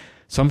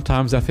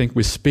 Sometimes I think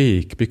we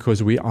speak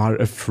because we are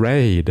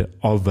afraid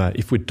of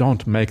if we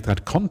don't make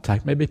that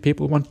contact, maybe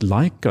people won't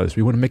like us.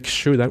 We want to make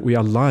sure that we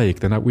are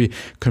liked and that we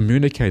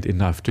communicate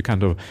enough to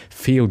kind of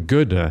feel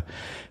good.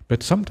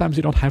 But sometimes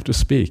you don't have to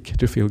speak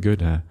to feel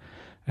good.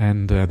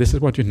 And this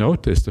is what you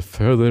notice. The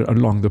further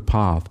along the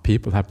path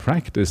people have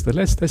practiced, the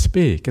less they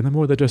speak and the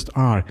more they just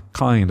are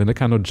kind in a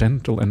kind of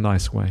gentle and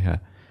nice way.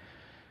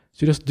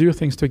 So you just do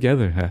things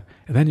together,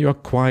 and then you are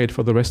quiet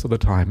for the rest of the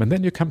time, and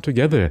then you come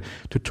together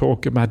to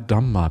talk about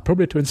Dhamma,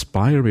 probably to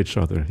inspire each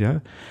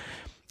other,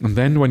 And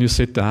then when you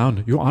sit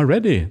down, you are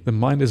ready. The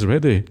mind is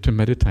ready to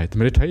meditate.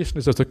 Meditation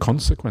is just a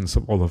consequence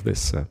of all of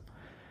this.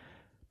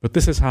 But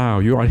this is how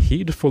you are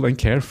heedful and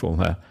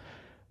careful.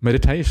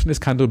 Meditation is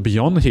kind of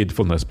beyond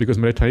heedfulness, because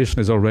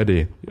meditation is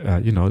already,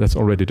 that's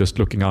already just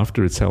looking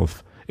after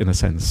itself in a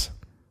sense.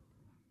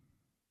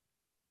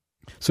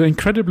 So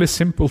incredibly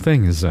simple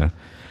things, and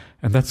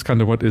that's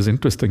kind of what is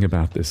interesting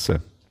about this.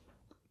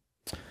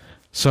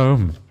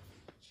 So,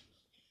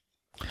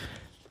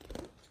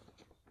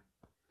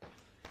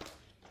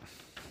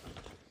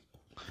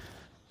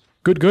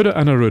 good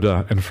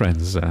Anuruddha and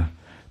friends,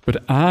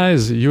 but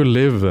as you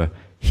live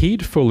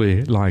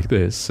heedfully like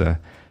this,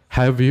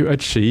 have you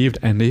achieved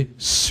any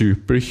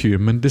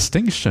superhuman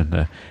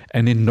distinction,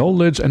 any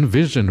knowledge and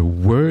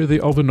vision worthy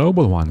of the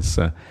noble ones,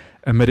 a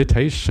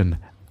meditation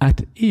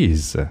at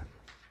ease?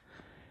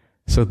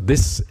 So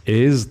this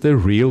is the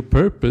real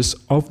purpose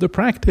of the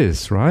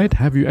practice, right?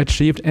 Have you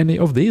achieved any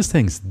of these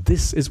things?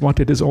 This is what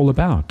it is all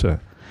about.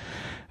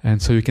 And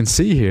so you can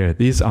see here,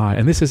 these are,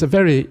 and this is a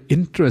very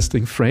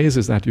interesting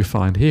phrases that you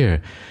find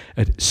here,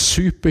 a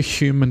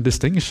superhuman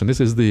distinction. This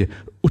is the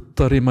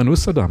Uttari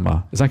Manusa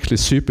Dhamma. It's actually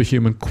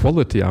superhuman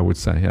quality, I would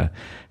say.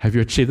 Have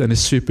you achieved any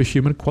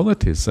superhuman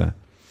qualities?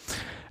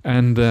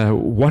 And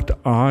what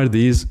are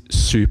these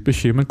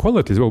superhuman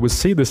qualities? Well, we'll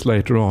see this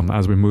later on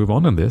as we move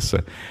on in this.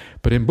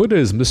 But in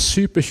Buddhism, the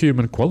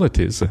superhuman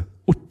qualities,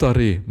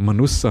 Uttari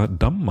Manusa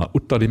Dhamma.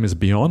 Uttari means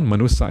beyond,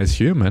 Manusa is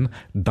human,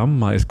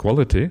 Dhamma is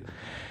quality.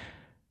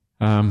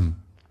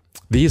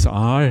 These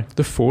are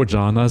the 4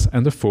 jhanas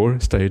and the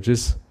 4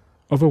 stages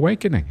of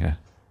awakening.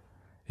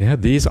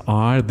 These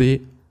are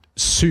the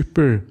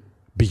super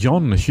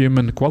beyond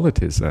human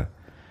qualities.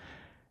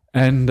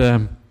 And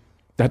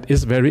that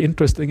is very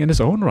interesting in its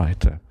own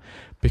right.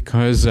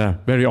 Because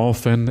very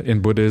often in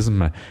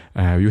Buddhism,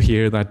 you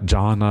hear that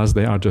jhanas,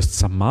 they are just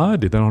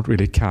samadhi, they don't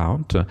really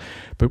count.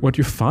 But what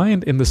you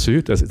find in the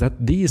suttas is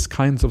that these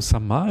kinds of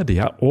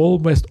samadhi are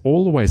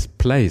always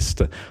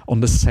placed on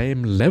the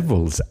same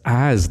levels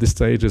as the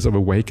stages of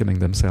awakening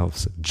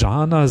themselves.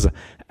 Jhanas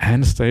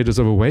and stages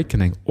of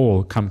awakening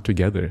all come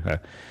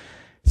together.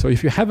 So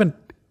if you haven't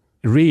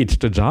reached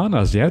the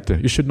jhanas yet,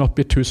 you should not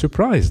be too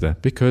surprised,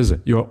 because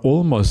you are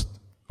almost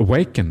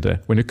awakened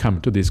when you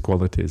come to these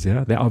qualities.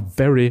 They are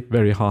very,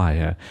 very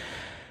high.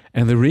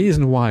 And the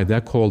reason why they're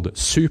called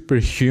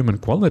superhuman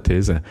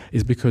qualities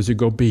is because you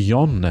go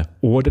beyond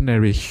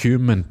ordinary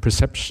human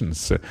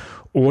perceptions,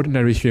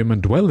 ordinary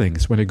human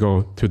dwellings when you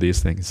go to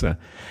these things.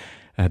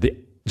 The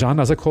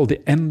jhanas are called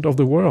the end of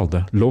the world,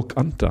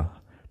 lokanta.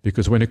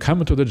 Because when you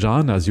come to the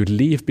jhanas, you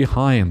leave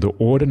behind the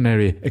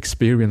ordinary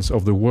experience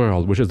of the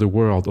world, which is the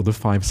world of the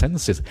 5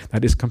 senses.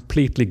 That is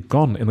completely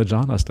gone in the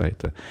jhana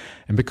state.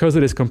 And because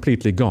it is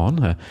completely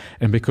gone,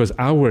 and because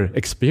our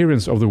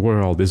experience of the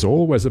world is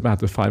always about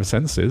the 5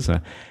 senses,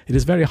 it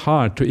is very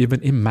hard to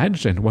even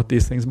imagine what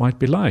these things might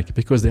be like,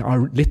 because they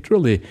are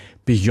literally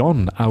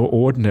beyond our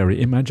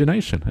ordinary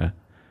imagination.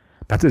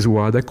 That is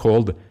why they're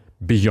called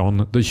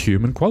beyond the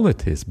human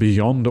qualities,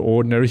 beyond the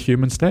ordinary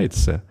human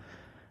states.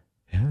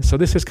 So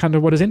this is kind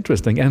of what is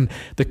interesting. And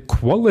the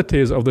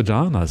qualities of the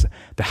jhanas,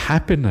 the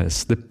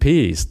happiness, the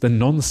peace, the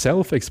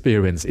non-self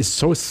experience is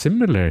so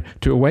similar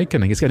to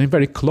awakening. It's getting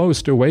very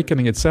close to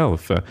awakening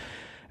itself.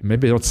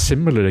 Maybe not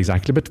similar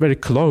exactly, but very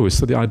close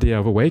to the idea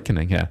of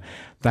awakening here.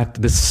 That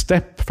the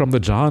step from the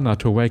jhana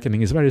to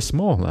awakening is very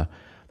small.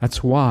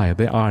 That's why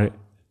they are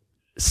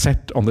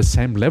set on the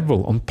same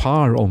level, on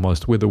par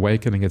almost with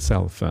awakening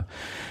itself.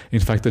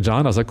 In fact, the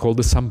jhanas are called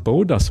the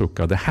Sambodha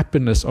Sukha, the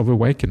happiness of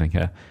awakening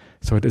here.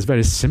 So it is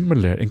very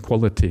similar in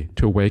quality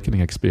to awakening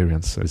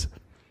experiences.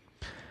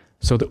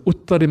 So the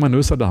Uttari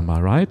Manusa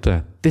Dhamma,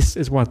 right? This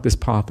is what this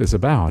path is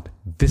about.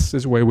 This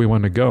is where we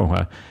want to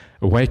go.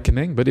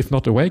 Awakening, but if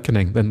not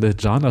awakening, then the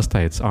jhana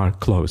states are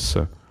close.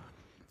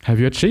 Have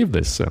you achieved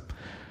this?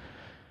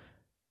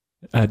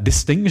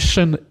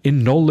 Distinction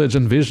in knowledge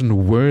and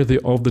vision worthy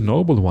of the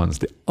noble ones.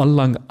 The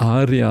Allang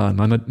Arya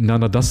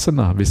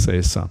Nanadasana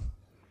Visesa.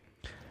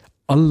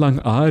 Allang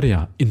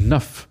Arya,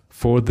 enough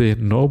for the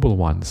noble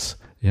ones.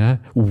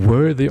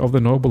 Worthy of the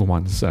noble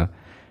ones.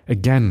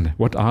 Again,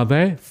 what are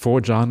they?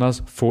 4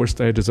 jhanas, 4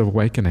 stages of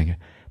awakening.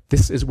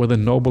 This is where the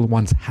noble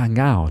ones hang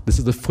out. This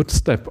is the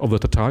footstep of the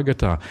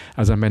Tathagata,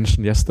 as I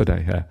mentioned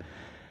yesterday.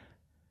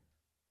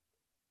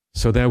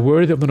 So they're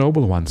worthy of the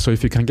noble ones. So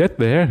if you can get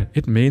there,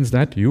 it means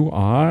that you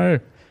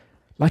are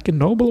like a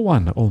noble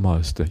one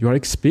almost. You are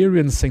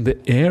experiencing the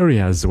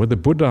areas where the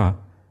Buddha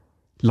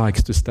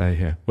likes to stay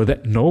here, where the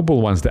noble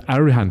ones, the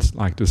arahants,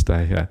 like to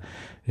stay here.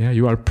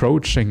 You are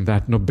approaching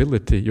that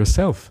nobility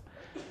yourself.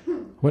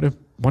 What a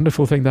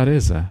wonderful thing that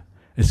is.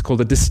 It's called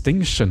a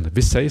distinction,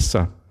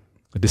 visesa.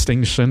 A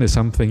distinction is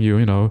something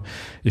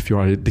if you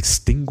are a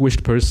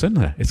distinguished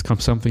person, it's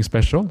something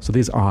special. So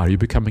you're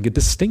becoming a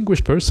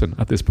distinguished person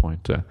at this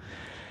point.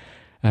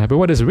 But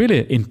what is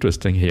really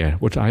interesting here,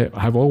 which I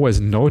have always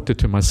noted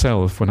to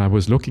myself when I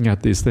was looking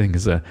at these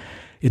things,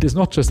 it is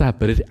not just that,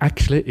 but it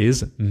actually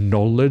is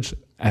knowledge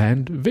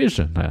and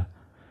vision.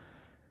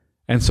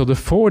 And so the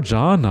 4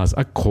 jhanas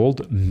are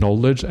called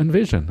knowledge and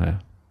vision.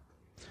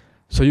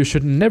 So you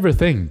should never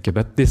think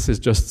that this is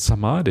just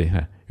samadhi.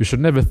 You should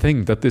never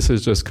think that this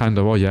is just kind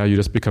of, oh yeah, you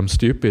just become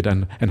stupid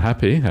and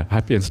happy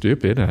and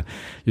stupid.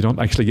 You don't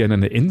actually get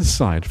any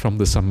insight from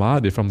the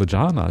samadhi, from the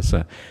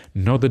jhanas.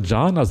 No, the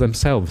jhanas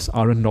themselves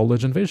are a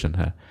knowledge and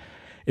vision.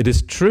 It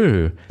is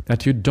true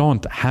that you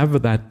don't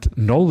have that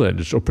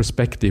knowledge or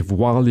perspective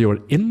while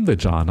you're in the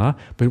jhana,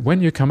 but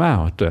when you come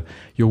out,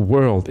 your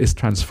world is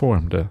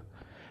transformed.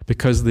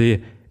 Because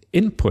the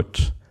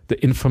input,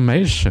 the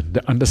information,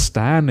 the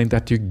understanding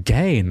that you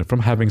gain from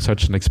having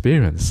such an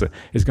experience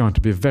is going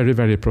to be very,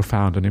 very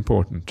profound and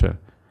important.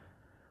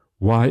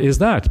 Why is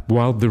that?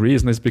 Well, the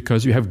reason is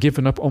because you have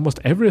given up almost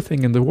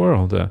everything in the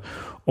world.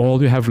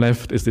 All you have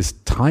left is this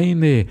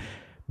tiny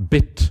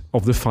bit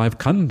of the 5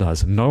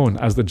 khandhas known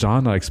as the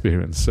jhana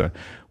experience,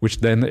 which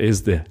then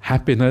is the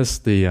happiness,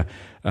 the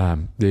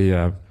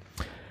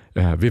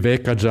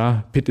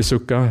vivekaja,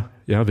 pitisukha,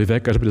 the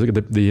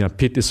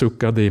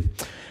pitisukha, the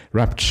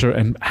rapture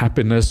and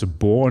happiness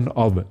born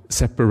of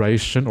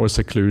separation or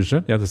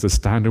seclusion. That's the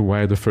standard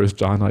way the first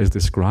jhana is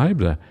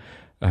described.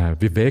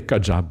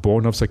 Vivekaja,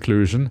 born of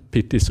seclusion,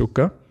 piti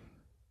sukha.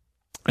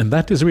 And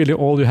that is really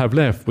all you have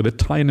left with a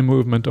tiny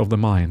movement of the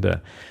mind.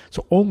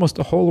 So almost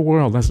the whole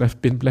world has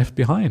been left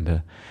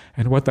behind.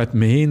 And what that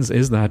means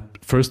is that,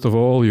 first of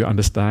all, you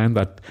understand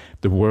that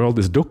the world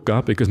is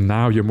dukkha because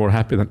now you're more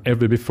happy than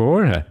ever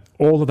before.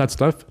 All of that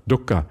stuff,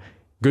 dukkha,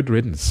 good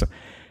riddance.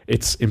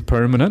 It's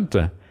impermanent.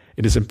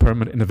 It is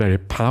impermanent in a very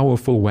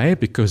powerful way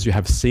because you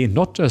have seen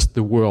not just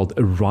the world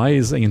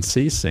arising and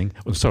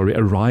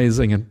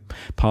arising and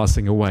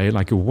passing away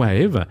like a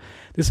wave.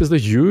 This is the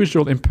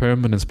usual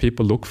impermanence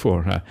people look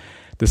for.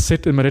 The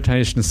sit in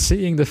meditation,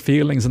 seeing the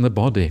feelings in the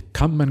body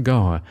come and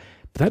go.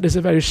 That is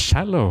a very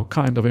shallow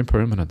kind of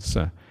impermanence.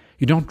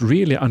 You don't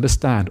really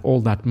understand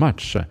all that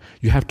much.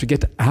 You have to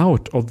get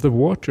out of the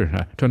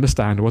water to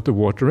understand what the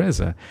water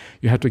is.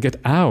 You have to get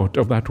out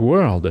of that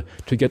world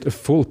to get a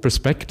full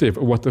perspective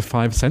of what the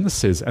 5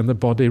 senses and the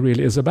body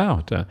really is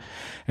about.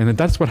 And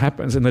that's what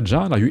happens in the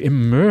jhana. You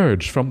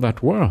emerge from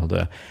that world.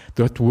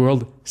 That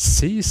world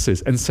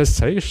ceases, and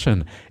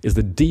cessation is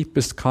the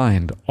deepest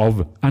kind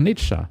of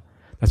anicca.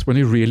 That's when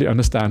you really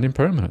understand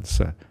impermanence.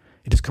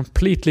 It is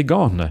completely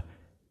gone.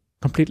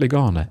 Completely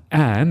gone.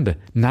 And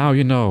now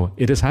you know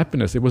it is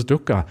happiness, it was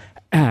dukkha.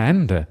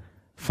 And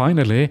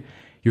finally,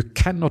 you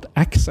cannot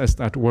access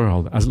that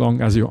world as long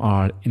as you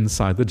are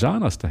inside the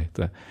jhana state.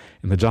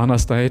 In the jhana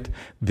state,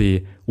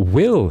 the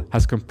will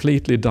has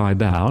completely died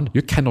down.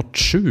 You cannot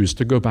choose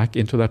to go back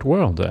into that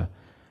world.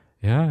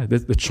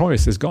 The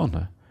choice is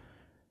gone.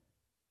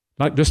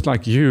 Just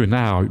like you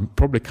now, you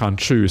probably can't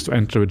choose to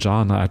enter a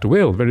jhana at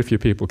will. Very few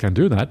people can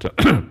do that.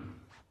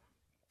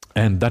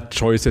 And that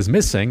choice is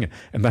missing,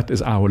 and that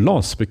is our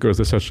loss because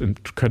there's such an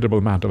incredible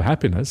amount of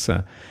happiness.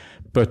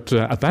 But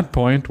at that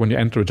point, when you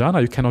enter a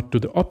jhana, you cannot do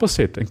the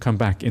opposite and come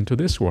back into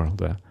this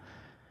world. And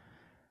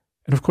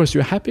of course,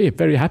 you're happy,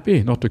 very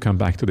happy not to come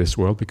back to this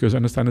world because you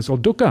understand it's all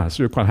dukkha.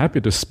 So you're quite happy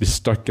to be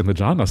stuck in the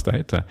jhana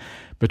state.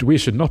 But we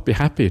should not be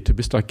happy to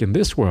be stuck in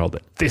this world.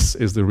 This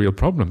is the real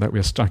problem, that we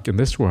are stuck in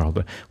this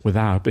world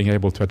without being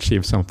able to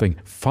achieve something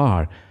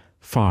far,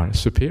 far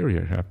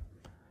superior.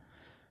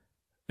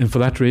 And for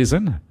that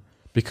reason,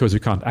 because you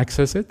can't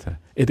access it,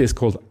 it is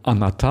called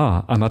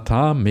anatta.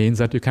 Anatta means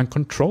that you can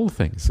control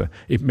things.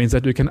 It means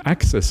that you can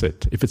access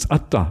it. If it's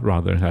atta,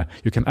 rather,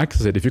 you can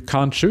access it. If you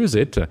can't choose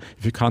it,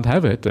 if you can't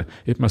have it,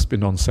 it must be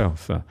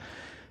non-self.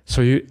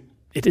 So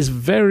it is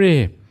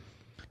very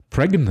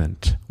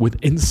pregnant with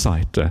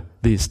insight,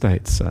 these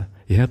states.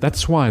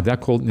 That's why they're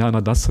called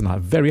jnana dassana. A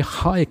very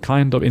high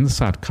kind of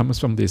insight comes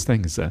from these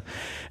things.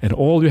 And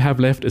all you have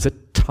left is a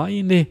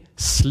tiny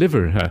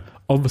sliver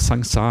of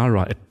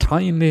samsara, a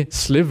tiny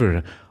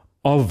sliver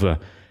of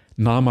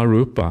nama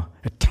rupa,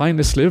 a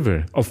tiny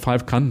sliver of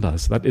 5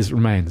 khandhas that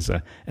remains.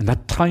 And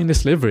that tiny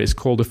sliver is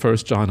called the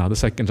first jhana, the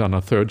second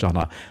jhana, third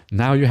jhana.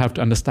 Now you have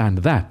to understand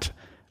that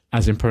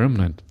as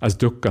impermanent, as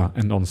dukkha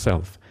and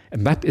non-self.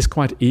 And that is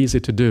quite easy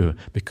to do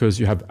because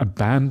you have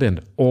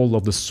abandoned all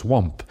of the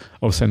swamp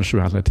of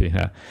sensuality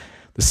here.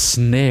 The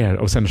snare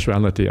of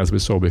sensuality, as we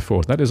saw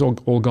before, that is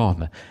all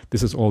gone.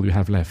 This is all you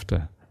have left.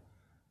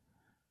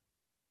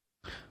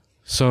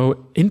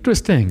 So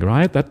interesting,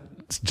 right? That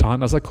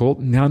jhanas are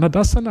called jnana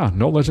dassana,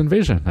 knowledge and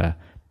vision.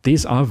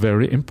 These are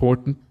very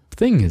important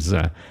things.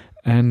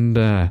 And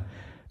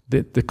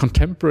the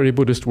contemporary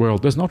Buddhist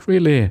world does not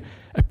really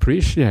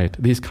appreciate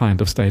these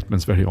kind of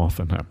statements very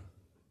often.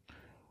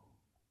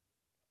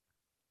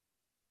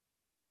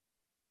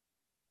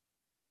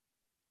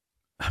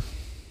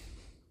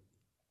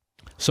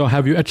 So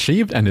have you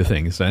achieved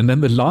anything? And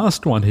then the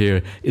last one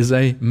here is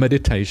a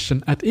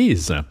meditation at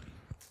ease.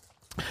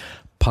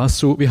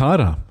 Pasu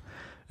vihara,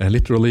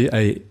 literally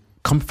a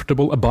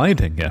comfortable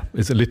abiding,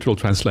 is a literal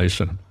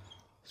translation.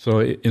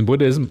 So in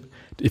Buddhism,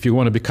 if you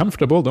want to be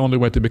comfortable, the only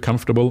way to be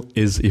comfortable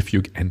is if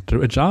you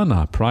enter a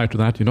jhana. Prior to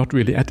that, you're not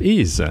really at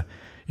ease. You're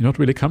not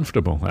really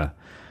comfortable.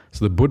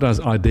 So the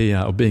Buddha's idea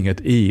of being at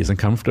ease and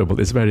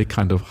comfortable is very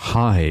kind of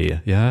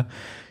high.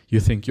 You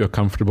think you're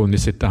comfortable when you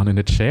sit down in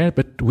a chair,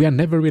 but we are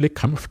never really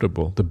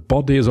comfortable. The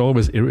body is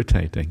always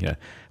irritating.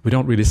 We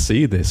don't really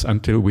see this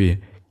until we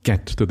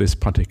get to this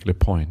particular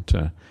point.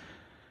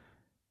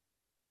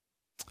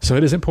 So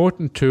it is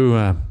important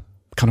to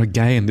kind of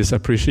gain this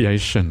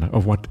appreciation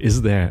of what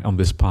is there on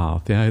this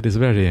path. It is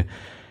very,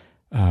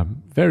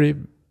 very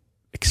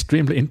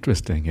extremely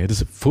interesting. It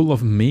is full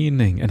of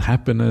meaning and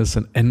happiness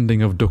and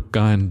ending of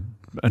dukkha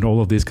and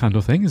all of these kind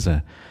of things.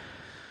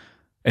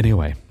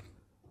 Anyway,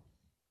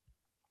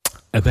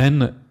 and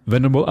then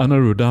Venerable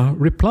Anuruddha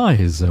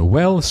replies,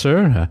 "Well,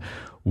 sir,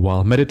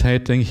 while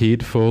meditating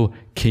heedful,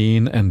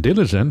 keen and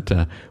diligent,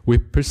 we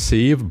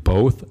perceive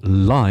both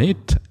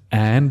light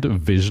and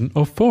vision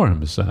of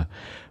forms.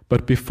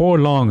 But before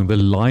long, the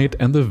light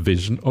and the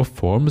vision of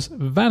forms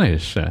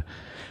vanish.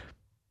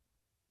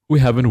 We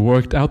haven't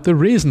worked out the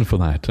reason for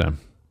that."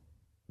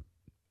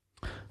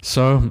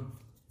 So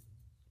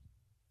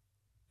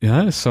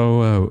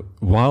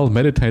while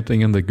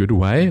meditating in the good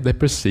way, they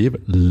perceive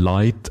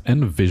light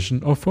and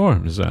vision of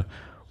forms.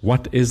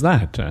 What is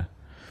that?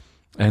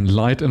 And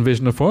light and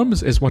vision of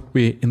forms is what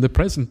we in the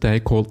present day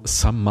call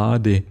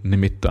samadhi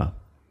nimitta.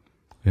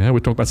 We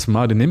talk about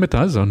samadhi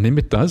nimittas, or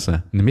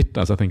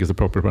nimittas I think is the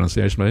proper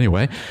pronunciation, but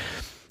anyway,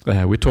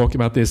 we talk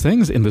about these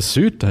things. In the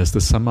suttas,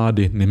 the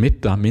samadhi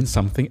nimitta means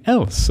something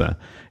else.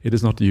 It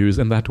is not used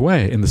in that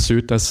way. In the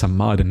suttas,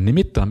 samadhi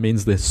nimitta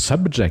means the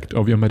subject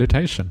of your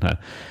meditation.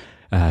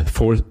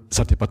 4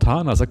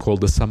 satipatthanas are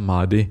called the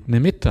samadhi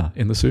nimitta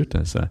in the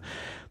suttas.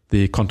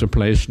 The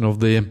contemplation of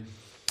the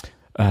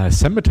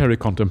cemetery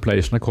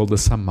contemplation are called the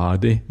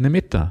samadhi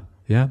nimitta.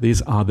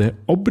 These are the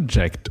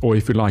object, or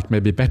if you like,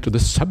 maybe better, the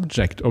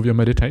subject of your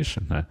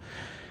meditation.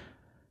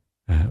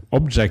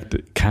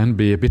 Object can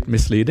be a bit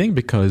misleading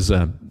because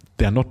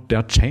they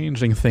are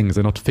changing things,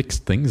 they're not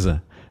fixed things.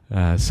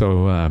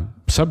 So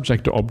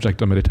subject or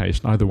object of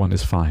meditation, either one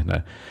is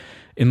fine.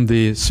 In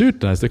the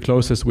suttas, the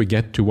closest we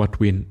get to what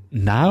we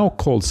now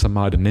call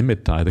samadhi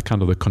nimitta, the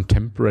kind of the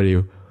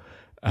contemporary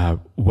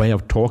way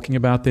of talking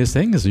about these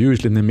things.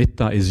 Usually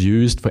nimitta is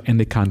used for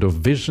any kind of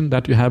vision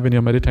that you have in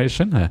your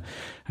meditation.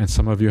 And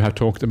some of you have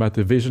talked about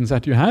the visions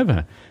that you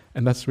have.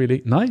 And that's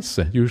really nice.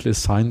 Usually a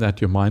sign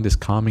that your mind is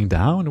calming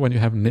down when you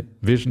have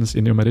visions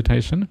in your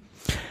meditation.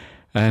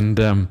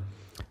 And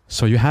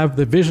so you have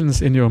the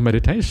visions in your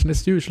meditation.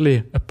 It's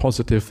usually a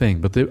positive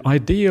thing. But the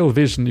ideal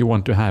vision you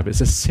want to have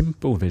is a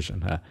simple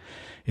vision.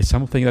 It's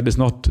something that is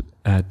not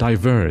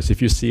diverse.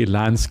 If you see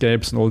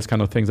landscapes and all these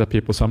kind of things that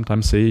people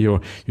sometimes see, or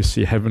you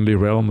see heavenly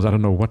realms, I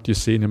don't know what you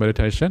see in your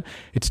meditation,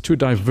 it's too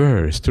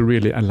diverse to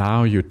really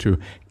allow you to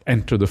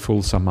enter the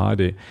full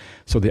samadhi.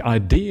 So the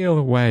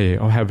ideal way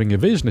of having a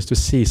vision is to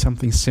see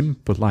something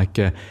simple, like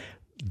a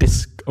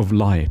disk of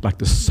light, like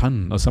the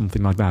sun or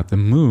something like that, the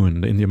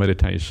moon in your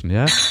meditation,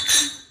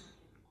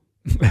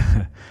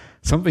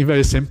 something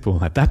very simple.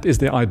 That is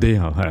the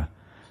ideal.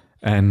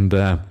 And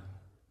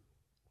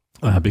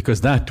because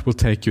that will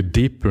take you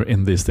deeper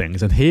in these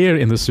things. And here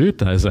in the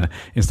suttas,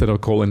 instead of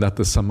calling that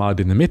the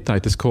samadhi nimitta,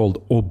 it is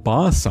called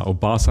obasa.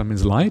 Obasa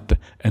means light,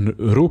 and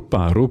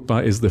rupa.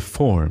 Rupa is the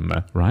form,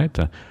 right?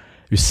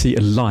 You see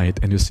a light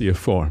and you see a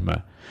form.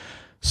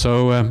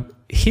 So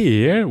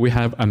here we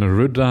have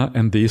Anuruddha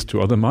and these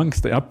 2 other monks.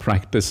 They are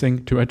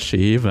practicing to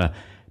achieve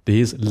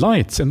these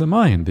lights in the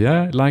mind,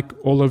 like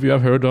all of you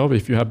have heard of.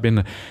 If you have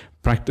been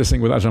practicing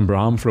with Ajahn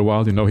Brahm for a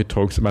while, you know he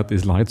talks about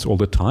these lights all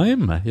the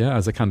time,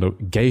 as a kind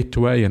of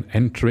gateway and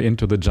entry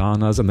into the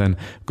jhanas and then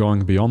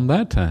going beyond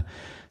that.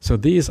 So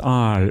these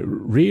are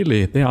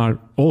really, they are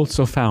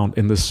also found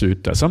in the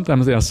sutta.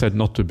 Sometimes they are said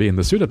not to be in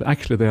the sutta, but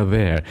actually they are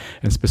there.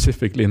 And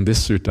specifically in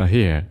this sutta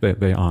here,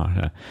 they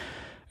are.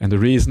 And the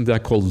reason they are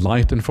called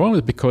light and form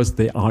is because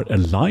they are a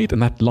light,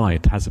 and that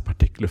light has a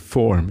particular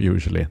form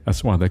usually.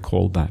 That's why they're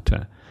called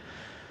that.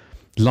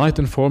 Light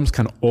and forms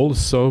can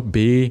also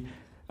be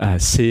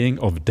seeing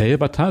of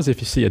devatas. If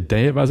you see a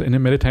devas in a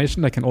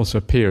meditation, they can also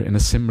appear in a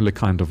similar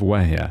kind of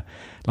way,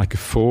 like a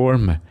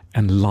form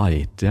and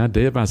light.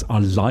 Devas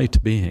are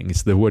light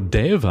beings. The word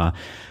deva,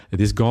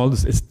 these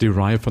gods, is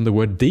derived from the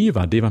word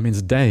diva. Diva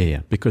means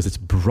day, because it's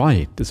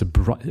bright. It's a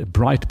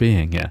bright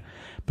being.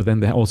 But then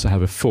they also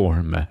have a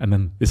form, and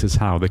then this is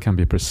how they can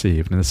be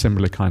perceived in a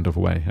similar kind of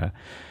way.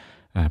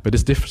 But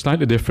it's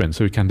slightly different,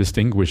 so you can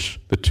distinguish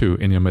the 2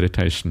 in your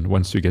meditation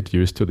once you get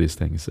used to these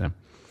things.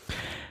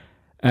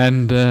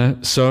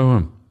 And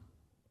so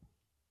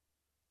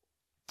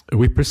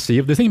we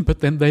perceive the thing, but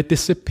then they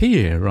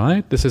disappear,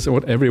 right? This is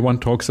what everyone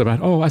talks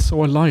about. Oh, I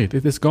saw a light,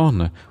 it is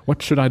gone.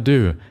 What should I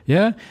do?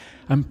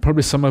 And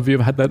probably some of you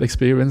have had that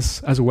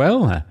experience as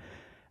well.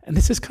 And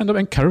this is kind of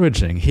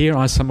encouraging. Here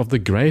are some of the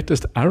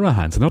greatest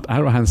arahants, not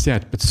arahants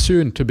yet, but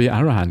soon to be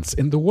arahants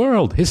in the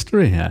world,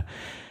 history.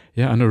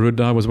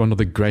 Anuruddha was one of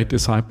the great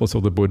disciples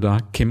of the Buddha.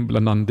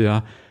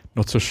 Kimbala,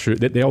 not so sure.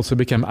 They also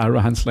became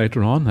arahants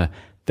later on.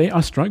 They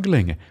are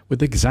struggling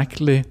with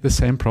exactly the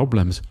same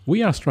problems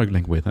we are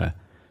struggling with.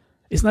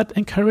 Isn't that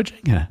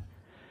encouraging?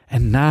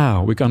 And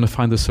now we're going to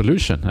find the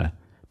solution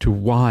to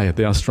why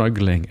they are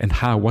struggling, and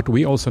what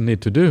we also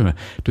need to do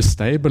to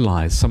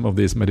stabilize some of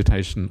these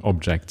meditation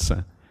objects.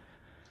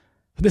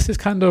 This is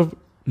kind of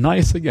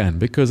nice again,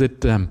 because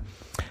it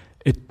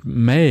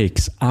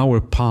makes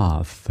our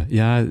path,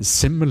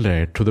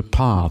 similar to the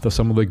path of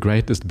some of the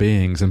greatest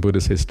beings in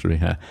Buddhist history.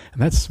 And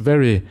that's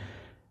very,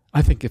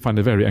 I think I find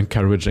it very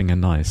encouraging and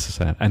nice.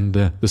 And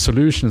the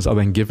solutions are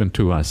then given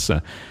to us.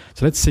 So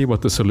let's see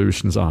what the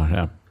solutions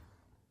are.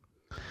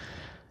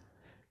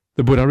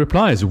 The Buddha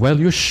replies,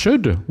 well, you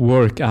should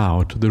work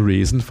out the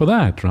reason for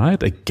that,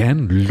 right?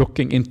 Again,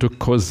 looking into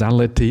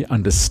causality,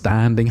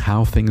 understanding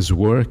how things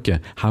work,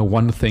 how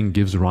one thing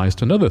gives rise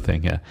to another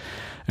thing.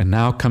 And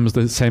now comes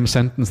the same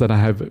sentence that I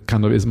have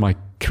kind of is my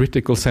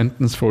critical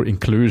sentence for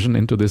inclusion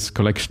into this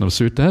collection of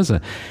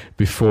suttas.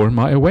 Before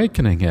my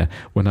awakening,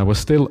 when I was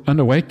still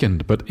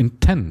unawakened but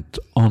intent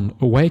on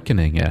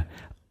awakening,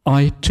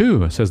 I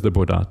too, says the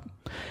Buddha,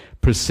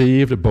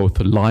 perceived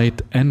both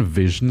light and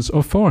visions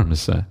of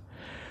forms.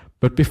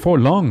 But before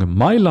long,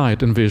 my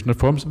light and vision of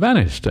forms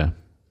vanished.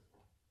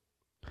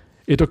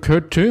 It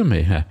occurred to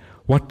me,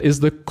 what is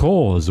the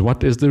cause,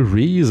 what is the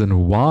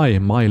reason why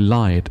my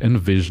light and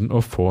vision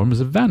of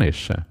forms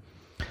vanish?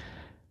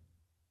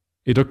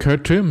 It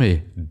occurred to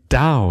me,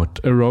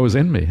 doubt arose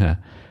in me,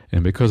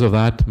 and because of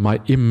that, my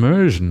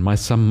immersion, my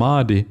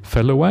samadhi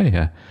fell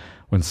away.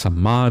 When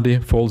samadhi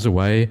falls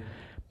away,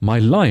 my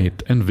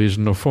light and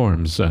vision of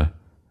forms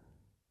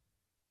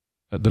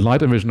the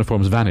light and vision of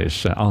forms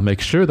vanish. I'll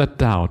make sure that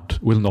doubt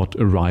will not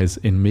arise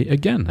in me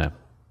again.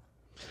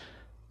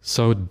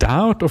 So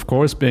doubt, of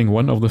course, being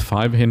one of the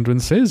 5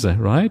 hindrances,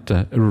 right,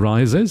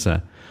 arises.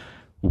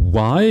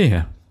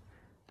 Why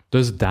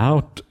does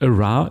doubt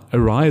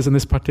arise in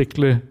this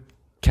particular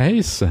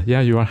case?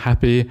 You are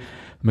happy,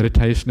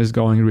 meditation is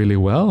going really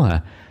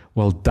well.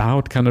 Well,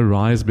 doubt can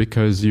arise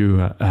because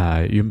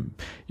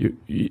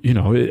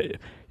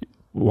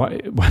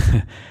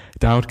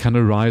doubt can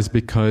arise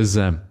because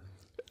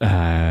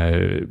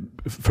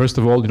first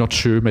of all, you're not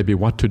sure maybe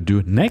what to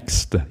do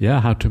next,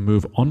 how to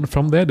move on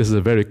from there. This is a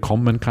very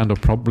common kind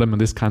of problem in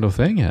this kind of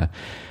thing.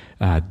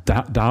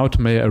 Doubt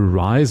may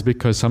arise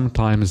because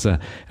sometimes, and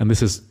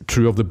this is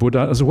true of the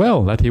Buddha as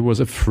well, that he was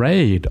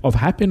afraid of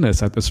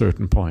happiness at a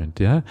certain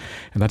point, and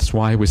that's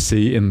why we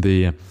see in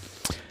the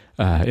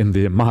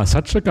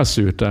Mahasatchaka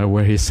Sutta,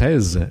 where he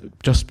says,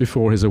 just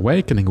before his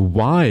awakening,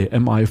 why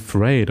am I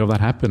afraid of that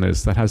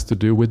happiness that has to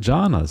do with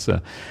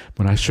jhanas,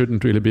 when I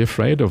shouldn't really be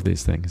afraid of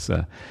these things?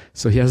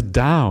 So he has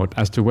doubt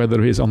as to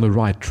whether he's on the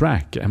right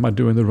track. Am I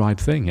doing the right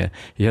thing?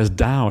 He has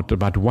doubt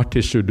about what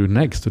he should do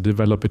next to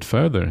develop it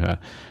further.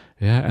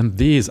 And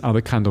these are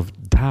the kind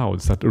of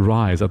doubts that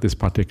arise at this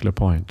particular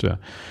point.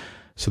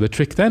 So the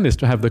trick then is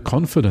to have the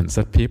confidence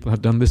that people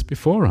have done this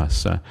before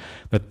us,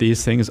 that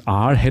these things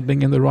are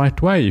heading in the right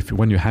way.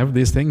 When you have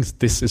these things,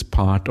 this is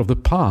part of the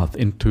path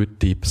into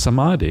deep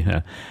samadhi.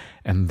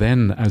 And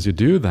then as you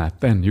do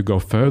that, then you go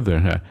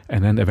further,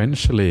 and then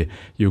eventually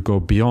you go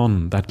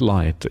beyond that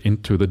light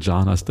into the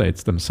jhana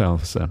states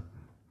themselves.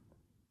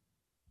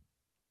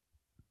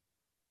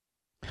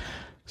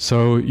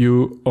 So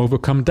you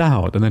overcome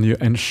doubt, and then you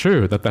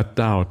ensure that that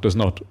doubt does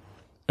not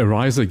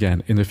arise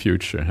again in the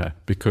future,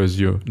 because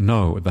you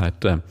know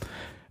that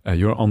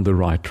you're on the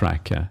right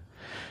track.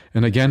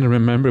 And again,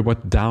 remember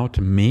what doubt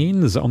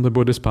means on the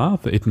Buddhist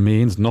path. It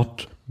means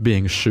not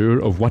being sure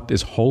of what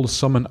is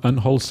wholesome and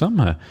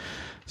unwholesome.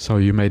 So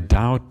you may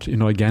doubt,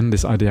 again,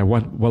 this idea,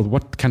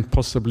 what can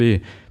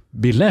possibly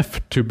be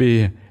left to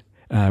be,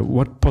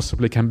 what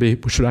possibly can be,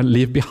 should I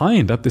leave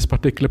behind at this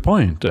particular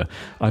point?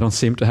 I don't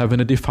seem to have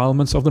any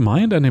defilements of the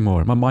mind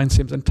anymore. My mind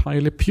seems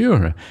entirely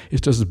pure.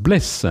 It's just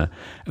bliss. And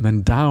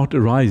then doubt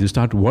arises. You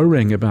start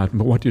worrying about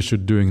what you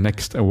should be doing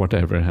next or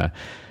whatever.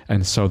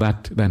 And so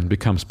that then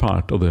becomes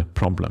part of the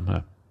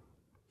problem.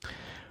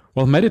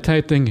 While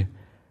meditating,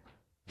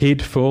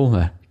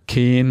 heedful,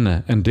 keen,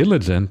 and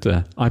diligent,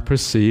 I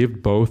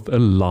perceived both a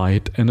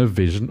light and a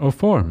vision of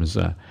forms.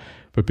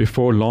 But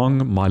before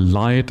long, my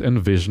light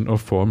and vision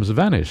of forms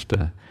vanished.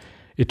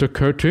 It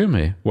occurred to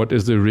me, what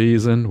is the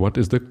reason, what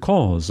is the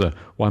cause,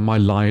 why my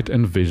light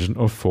and vision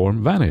of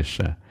form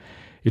vanish?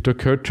 It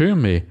occurred to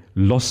me,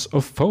 loss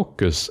of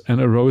focus and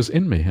arose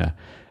in me.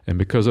 And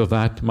because of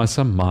that, my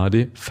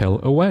samadhi fell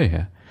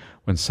away.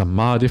 When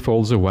samadhi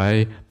falls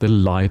away, the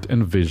light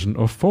and vision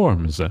of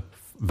forms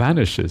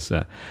vanishes.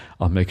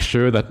 I'll make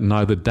sure that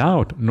neither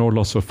doubt nor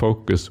loss of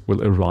focus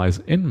will arise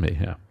in me.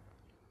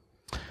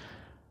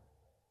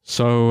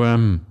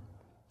 So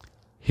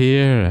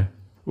here,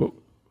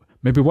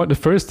 maybe what the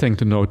first thing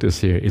to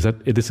notice here is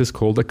that this is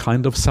called a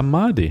kind of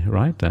samadhi,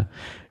 right?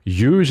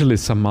 Usually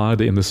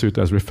samadhi in the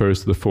suttas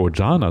refers to the 4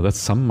 jhana, that's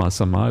samma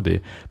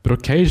samadhi, but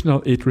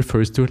occasionally it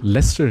refers to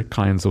lesser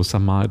kinds of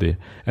samadhi,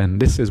 and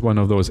this is one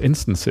of those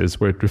instances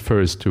where it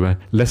refers to a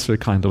lesser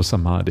kind of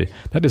samadhi.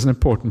 That is an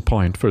important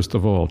point, first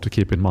of all, to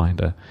keep in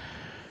mind.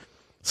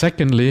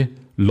 Secondly,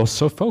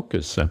 loss of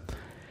focus.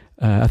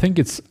 I think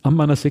it's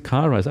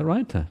amanasikara, is that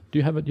right? Do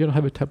you have it? You don't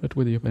have a tablet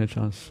with you by any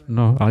chance?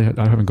 No, I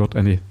haven't got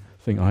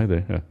anything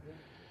either.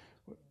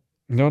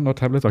 No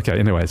tablet? Okay,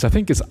 anyways, I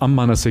think it's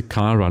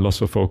amanasikara,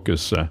 loss of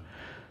focus.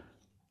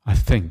 I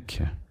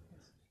think.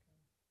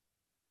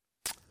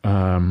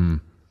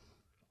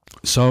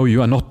 So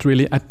you are not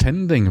really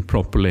attending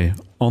properly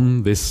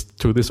on this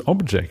to this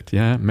object.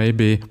 Yeah,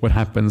 maybe what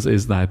happens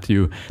is that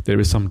there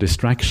is some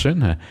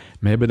distraction.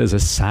 Maybe there's a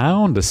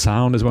sound. The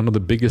sound is one of the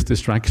biggest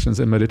distractions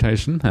in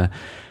meditation.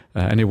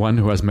 Anyone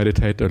who has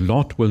meditated a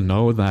lot will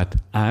know that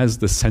as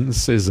the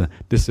senses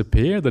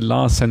disappear, the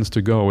last sense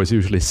to go is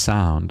usually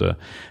sound.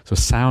 So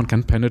sound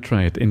can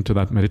penetrate into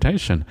that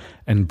meditation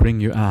and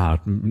bring you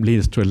out,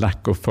 leads to a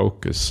lack of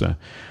focus.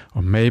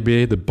 Or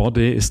maybe the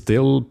body is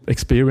still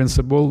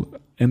experienceable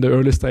in the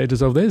early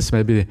stages of this.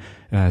 Maybe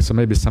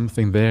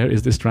something there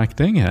is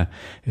distracting.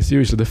 It's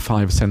usually the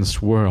five sense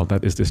world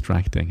that is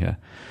distracting.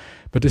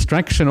 But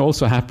distraction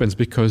also happens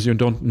because you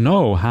don't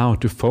know how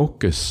to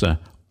focus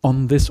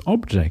on this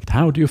object.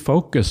 How do you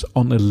focus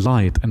on a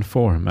light and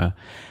form?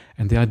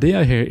 And the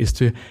idea here is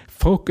to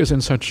focus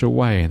in such a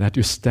way that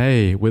you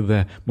stay with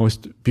the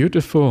most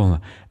beautiful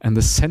and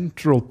the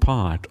central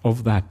part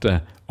of that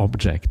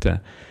object.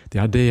 The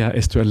idea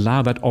is to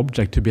allow that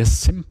object to be as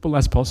simple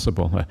as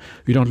possible.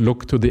 You don't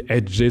look to the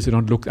edges, you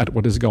don't look at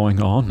what is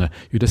going on.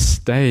 You just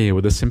stay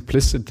with the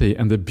simplicity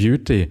and the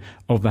beauty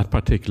of that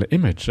particular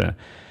image.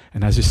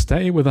 And as you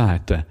stay with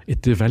that,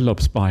 it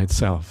develops by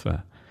itself.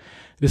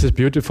 This is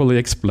beautifully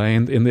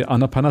explained in the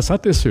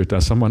Anapanasati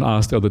Sutta. Someone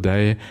asked the other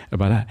day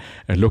about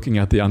looking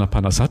at the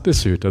Anapanasati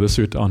Sutta, the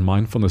Sutta on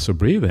mindfulness of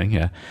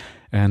breathing.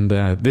 And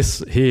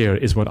this here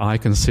is what I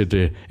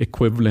consider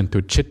equivalent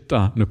to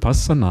Chitta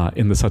Nupassana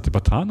in the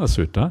Satipatthana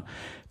Sutta,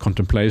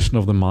 contemplation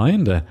of the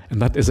mind.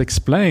 And that is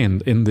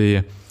explained in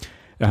the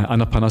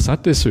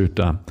Anapanasati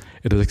Sutta.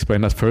 It is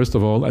explained that first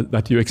of all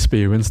that you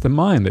experience the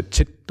mind.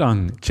 Chitta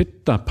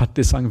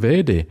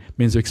patisangvedi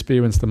means you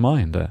experience the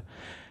mind.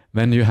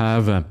 Then you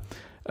have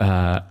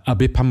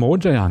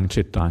abhipamojayang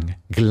chittang,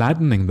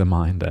 gladdening the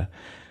mind.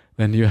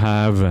 Then you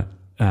have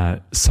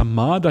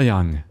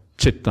samadhayang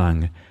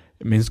chittang,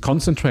 it means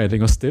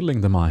concentrating or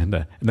stilling the mind.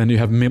 And then you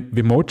have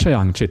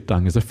vimochayang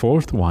chittang is the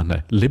fourth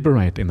one,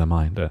 liberating the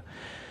mind.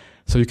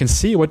 So you can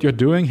see what you're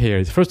doing here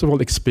is first of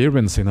all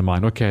experiencing the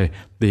mind. Okay,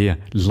 the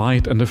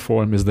light and the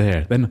form is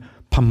there. Then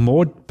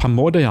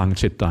pamodayang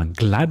chittang,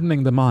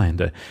 gladdening the mind.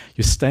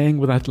 You're staying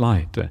with that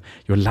light.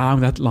 You're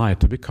allowing that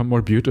light to become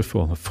more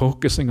beautiful,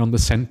 focusing on the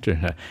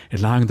center,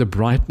 allowing the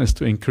brightness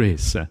to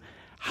increase.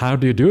 How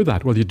do you do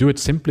that? Well, you do it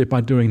simply by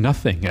doing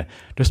nothing,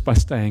 just by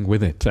staying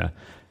with it.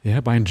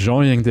 By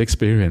enjoying the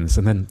experience,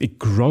 and then it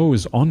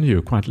grows on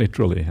you quite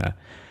literally.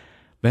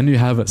 Then you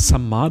have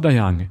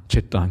samadhayang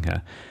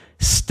chittang,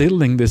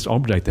 stilling this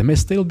object. There may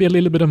still be a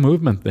little bit of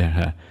movement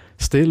there.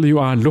 Still you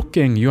are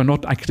looking, you are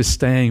not actually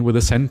staying with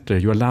the center,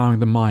 you're allowing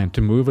the mind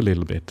to move a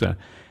little bit.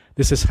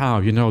 This is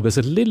how, there's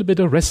a little bit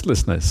of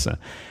restlessness.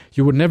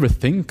 You would never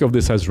think of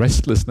this as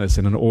restlessness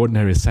in an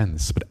ordinary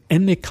sense, but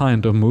any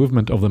kind of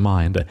movement of the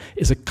mind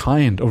is a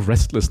kind of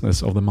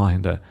restlessness of the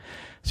mind.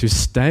 So you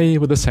stay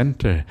with the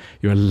center,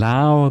 you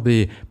allow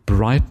the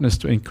brightness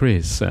to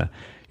increase.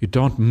 You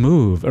don't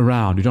move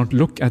around, you don't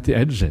look at the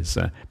edges,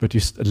 but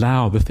you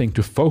allow the thing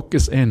to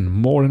focus in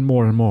more and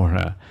more and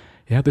more.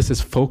 This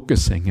is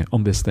focusing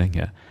on this thing.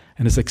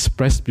 And it's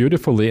expressed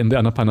beautifully in the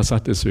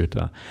Anapanasati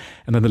Sutta.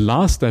 And then the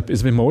last step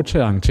is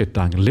vimochayang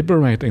chittang,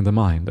 liberating the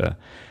mind.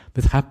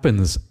 That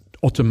happens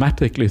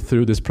automatically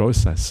through this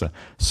process.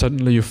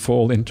 Suddenly you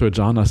fall into a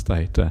jhana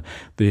state.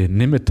 The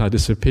nimitta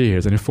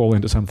disappears and you fall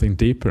into something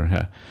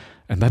deeper.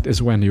 And that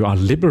is when you are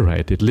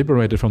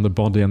liberated from the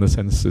body and the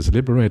senses,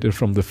 liberated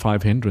from the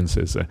five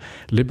hindrances,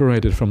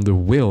 liberated from the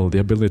will, the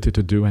ability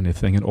to do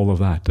anything and all of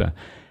that.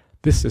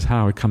 This is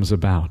how it comes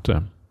about.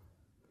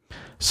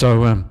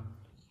 So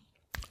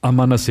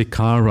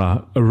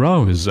amanasikara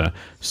arose,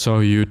 so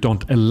you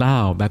don't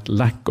allow that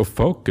lack of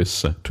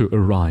focus to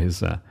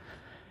arise.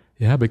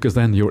 Because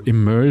then your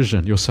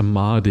immersion, your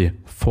samadhi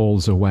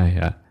falls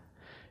away.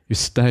 You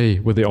stay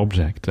with the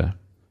object.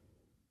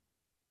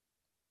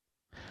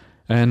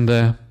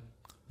 And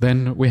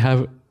then we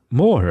have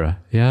more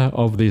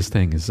of these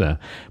things,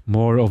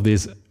 more of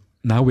these.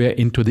 Now we are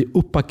into the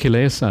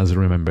upakilesas,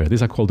 remember.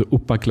 These are called the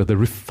upakilesas, the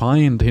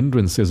refined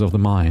hindrances of the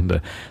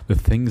mind, the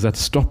things that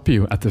stop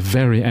you at the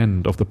very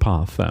end of the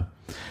path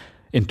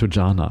into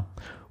jhana.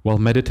 While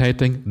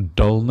meditating,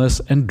 dullness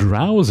and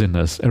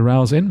drowsiness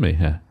arouse in me.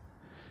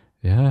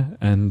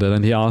 And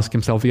then he asks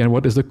himself again,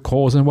 what is the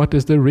cause and what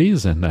is the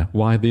reason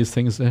why these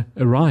things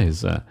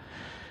arise?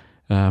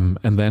 And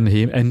then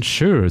he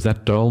ensures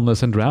that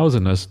dullness and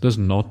drowsiness does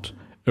not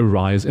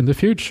arise in the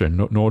future,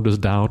 nor does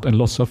doubt and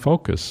loss of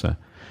focus.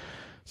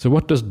 So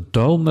what does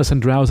dullness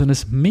and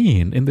drowsiness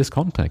mean in this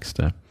context?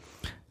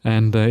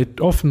 And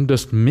it often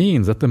just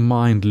means that the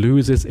mind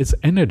loses its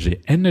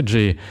energy.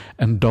 Energy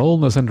and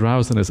dullness and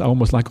drowsiness are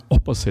almost like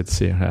opposites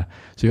here.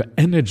 So your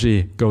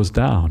energy goes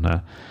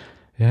down.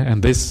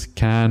 And this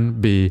can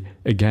be,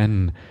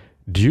 again,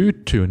 due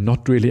to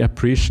not really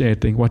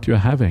appreciating what you're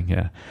having.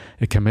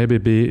 It can maybe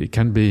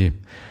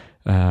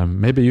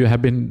you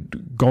have been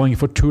going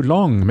for too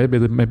long. Maybe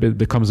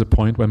there comes a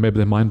point where maybe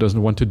the mind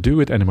doesn't want to do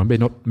it anymore.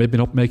 Maybe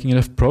not making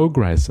enough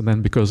progress, and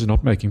then because you're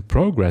not making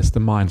progress, the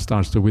mind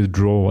starts to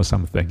withdraw or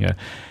something.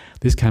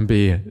 This can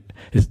be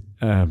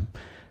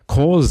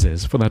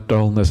causes for that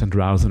dullness and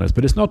drowsiness,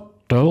 but it's not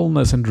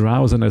dullness and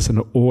drowsiness in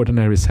the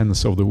ordinary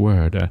sense of the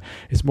word.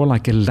 It's more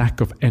like a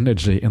lack of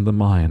energy in the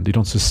mind. You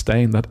don't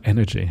sustain that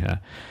energy.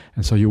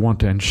 And so you want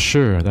to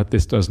ensure that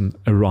this doesn't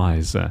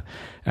arise.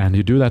 And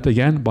you do that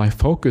again by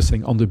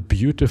focusing on the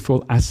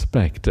beautiful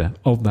aspect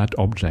of that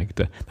object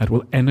that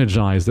will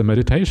energize the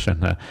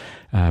meditation,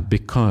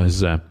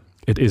 because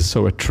it is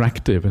so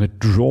attractive and it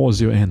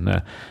draws you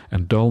in,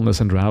 and dullness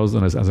and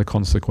drowsiness as a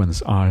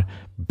consequence are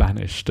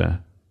banished.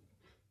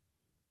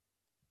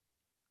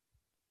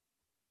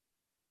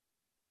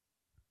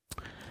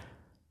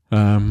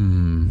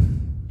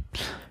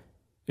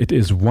 It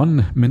is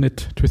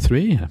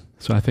 1:01,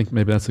 so I think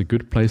maybe that's a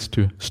good place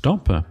to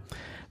stop.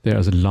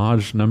 There's a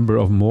large number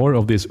of more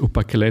of these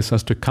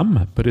upakilesas to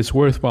come, but it's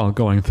worthwhile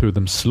going through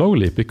them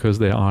slowly because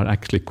they are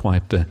actually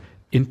quite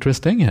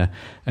interesting,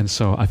 and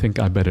so I think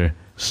I better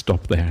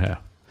stop there.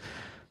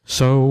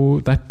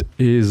 So that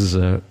is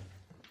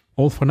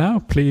all for now.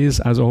 Please,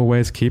 as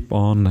always, keep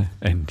on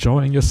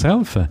enjoying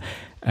yourself.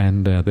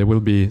 And there will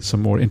be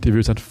some more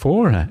interviews at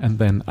 4, and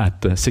then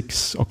at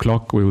 6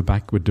 o'clock we will be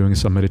back with doing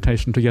some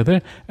meditation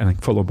together, and then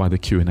followed by the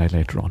Q&A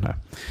later on.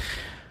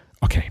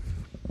 Okay.